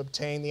on to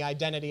obtain the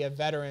identity of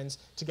veterans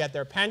to get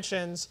their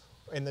pensions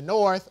in the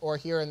North or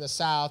here in the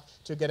South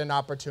to get an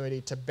opportunity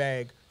to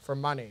beg for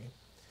money.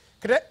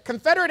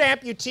 Confederate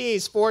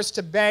amputees forced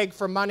to beg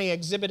for money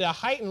exhibited a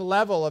heightened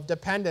level of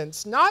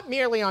dependence not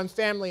merely on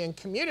family and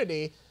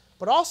community,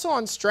 but also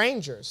on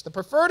strangers. The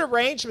preferred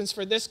arrangements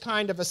for this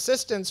kind of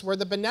assistance were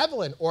the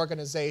benevolent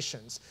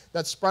organizations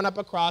that sprung up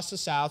across the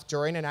South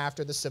during and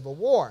after the Civil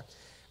War.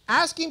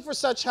 Asking for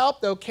such help,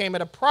 though, came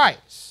at a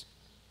price.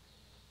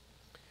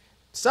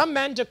 Some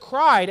men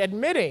decried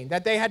admitting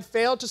that they had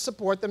failed to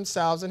support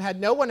themselves and had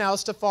no one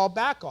else to fall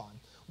back on.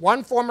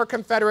 One former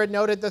Confederate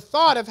noted, "The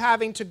thought of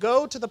having to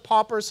go to the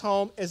pauper's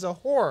home is a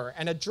horror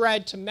and a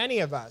dread to many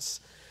of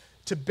us.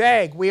 To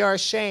beg, we are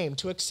ashamed.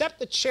 To accept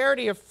the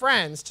charity of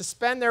friends, to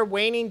spend their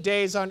waning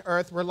days on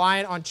earth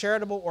reliant on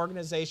charitable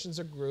organizations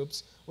or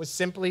groups was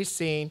simply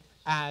seen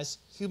as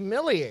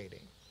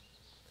humiliating."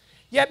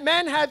 Yet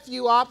men had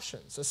few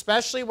options,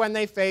 especially when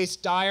they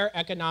faced dire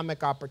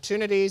economic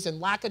opportunities and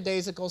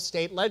lackadaisical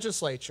state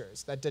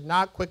legislatures that did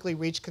not quickly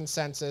reach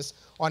consensus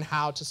on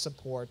how to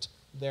support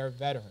their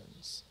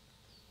veterans.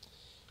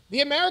 The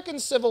American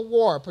Civil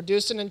War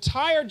produced an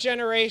entire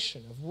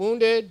generation of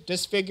wounded,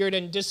 disfigured,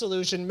 and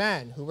disillusioned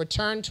men who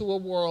returned to a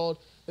world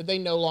that they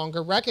no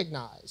longer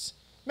recognize.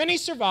 Many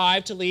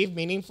survived to lead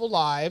meaningful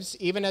lives,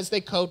 even as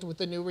they coped with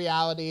the new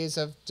realities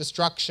of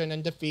destruction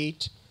and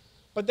defeat.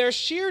 But their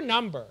sheer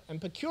number and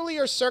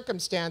peculiar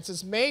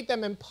circumstances made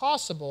them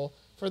impossible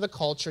for the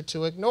culture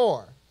to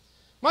ignore.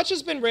 Much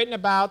has been written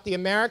about the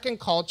American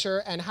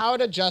culture and how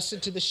it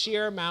adjusted to the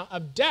sheer amount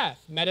of death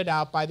meted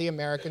out by the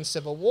American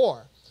Civil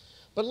War.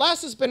 But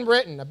less has been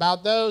written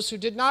about those who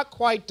did not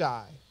quite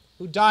die,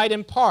 who died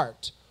in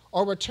part,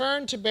 or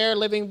returned to bear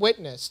living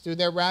witness through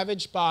their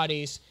ravaged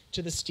bodies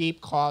to the steep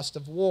cost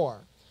of war.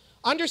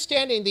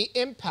 Understanding the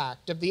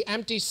impact of the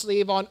empty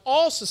sleeve on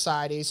all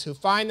societies who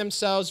find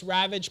themselves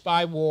ravaged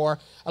by war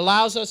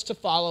allows us to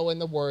follow in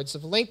the words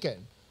of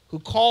Lincoln, who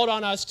called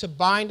on us to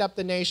bind up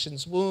the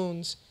nation's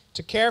wounds,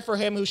 to care for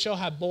him who shall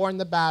have borne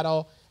the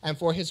battle, and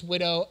for his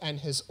widow and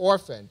his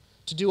orphan,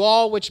 to do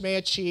all which may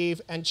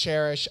achieve and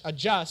cherish a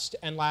just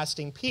and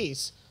lasting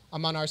peace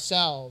among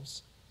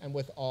ourselves and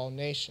with all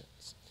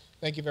nations.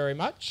 Thank you very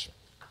much.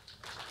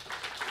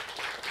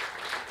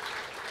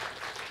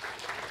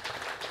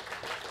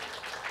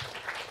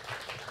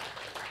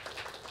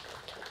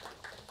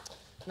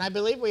 And I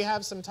believe we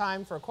have some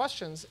time for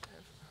questions.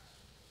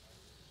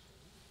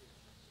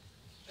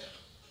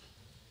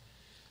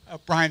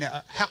 Brian,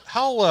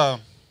 how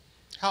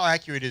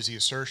accurate is the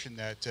assertion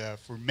that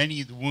for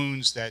many of the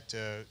wounds that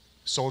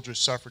soldiers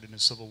suffered in the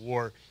Civil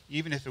War,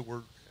 even if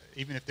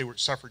they were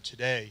suffered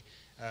today,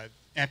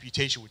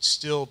 amputation would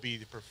still be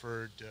the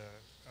preferred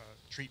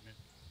treatment?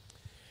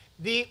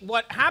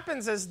 What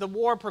happens as the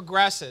war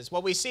progresses,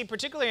 what we see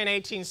particularly in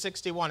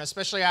 1861,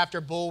 especially after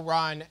Bull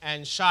Run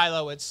and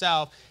Shiloh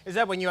itself, is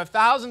that when you have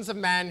thousands of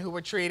men who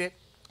were treated,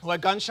 who had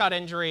gunshot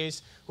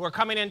injuries, who are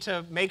coming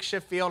into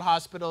makeshift field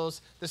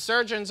hospitals, the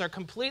surgeons are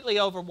completely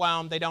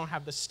overwhelmed. They don't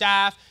have the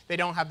staff. They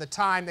don't have the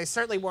time. They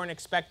certainly weren't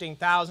expecting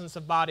thousands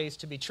of bodies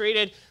to be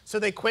treated, so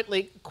they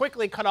quickly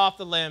cut off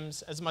the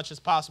limbs as much as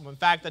possible. In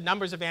fact, the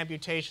numbers of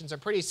amputations are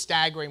pretty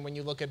staggering when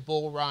you look at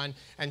Bull Run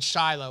and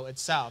Shiloh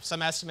itself.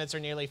 Some estimates are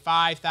nearly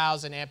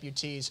 5,000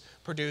 amputees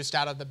produced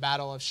out of the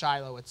Battle of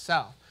Shiloh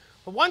itself.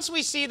 But once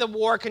we see the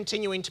war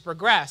continuing to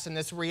progress and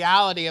this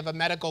reality of a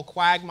medical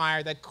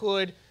quagmire that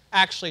could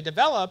actually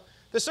develop,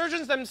 the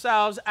surgeons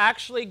themselves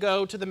actually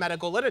go to the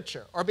medical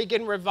literature or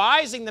begin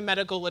revising the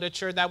medical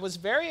literature that was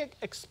very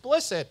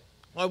explicit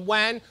on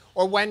when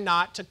or when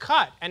not to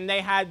cut. And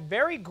they had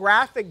very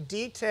graphic,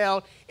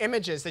 detailed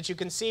images that you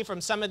can see from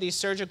some of these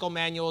surgical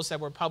manuals that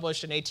were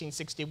published in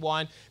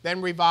 1861,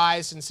 then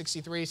revised in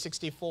 63,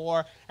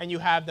 64, and you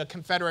have the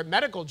Confederate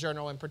Medical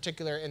Journal in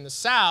particular in the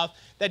South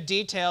that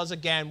details,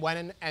 again,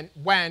 when and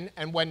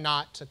when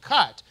not to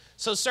cut.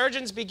 So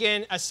surgeons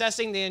begin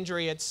assessing the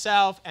injury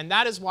itself, and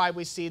that is why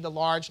we see the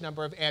large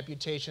number of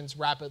amputations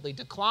rapidly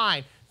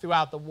decline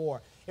throughout the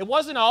war. It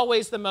wasn't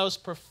always the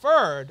most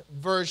preferred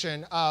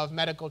version of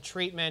medical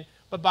treatment,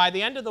 but by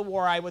the end of the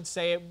war, I would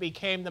say it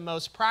became the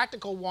most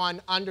practical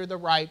one under the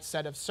right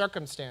set of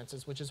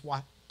circumstances, which is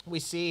why we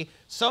see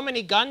so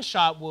many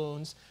gunshot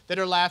wounds that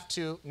are left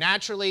to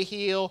naturally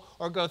heal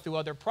or go through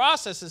other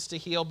processes to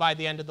heal by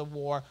the end of the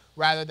war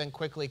rather than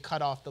quickly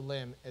cut off the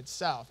limb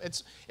itself.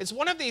 It's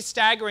one of these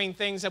staggering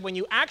things that when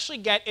you actually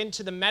get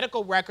into the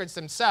medical records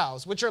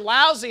themselves, which are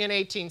lousy in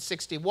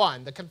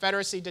 1861, the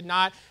Confederacy did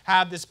not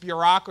have this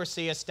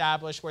bureaucracy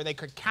established where they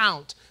could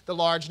count the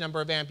large number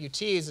of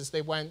amputees as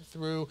they went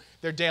through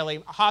their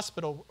daily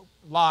hospital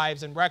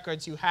lives and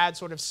records. You had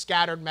sort of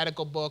scattered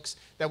medical books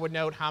that would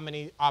note how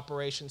many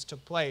operations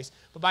took place.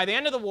 But by the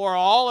end of the war,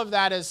 all of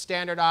that is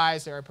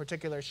standardized. There are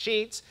particular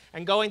sheets,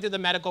 and going through the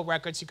medical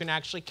records, you can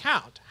actually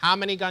count how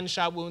many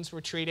gunshot wounds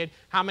were treated,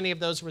 how many of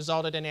those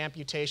resulted in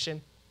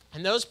amputation.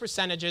 And those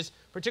percentages,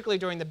 particularly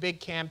during the big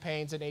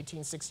campaigns in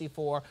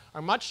 1864,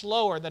 are much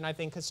lower than I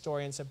think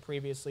historians have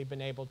previously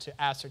been able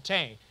to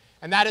ascertain.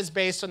 And that is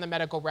based on the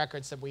medical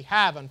records that we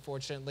have,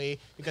 unfortunately,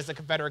 because the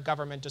Confederate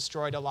government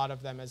destroyed a lot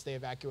of them as they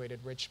evacuated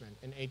Richmond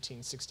in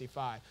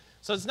 1865.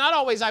 So it's not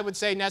always, I would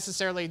say,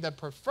 necessarily the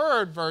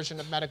preferred version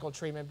of medical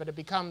treatment, but it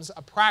becomes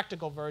a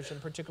practical version,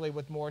 particularly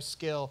with more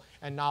skill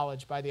and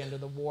knowledge by the end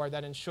of the war,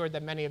 that ensured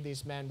that many of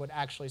these men would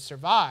actually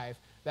survive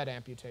that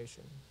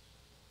amputation.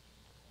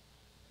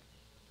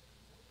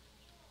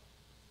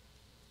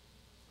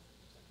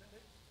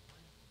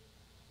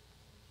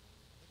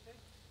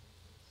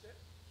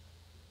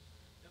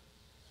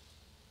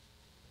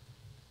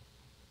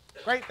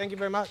 Great, thank you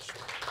very much.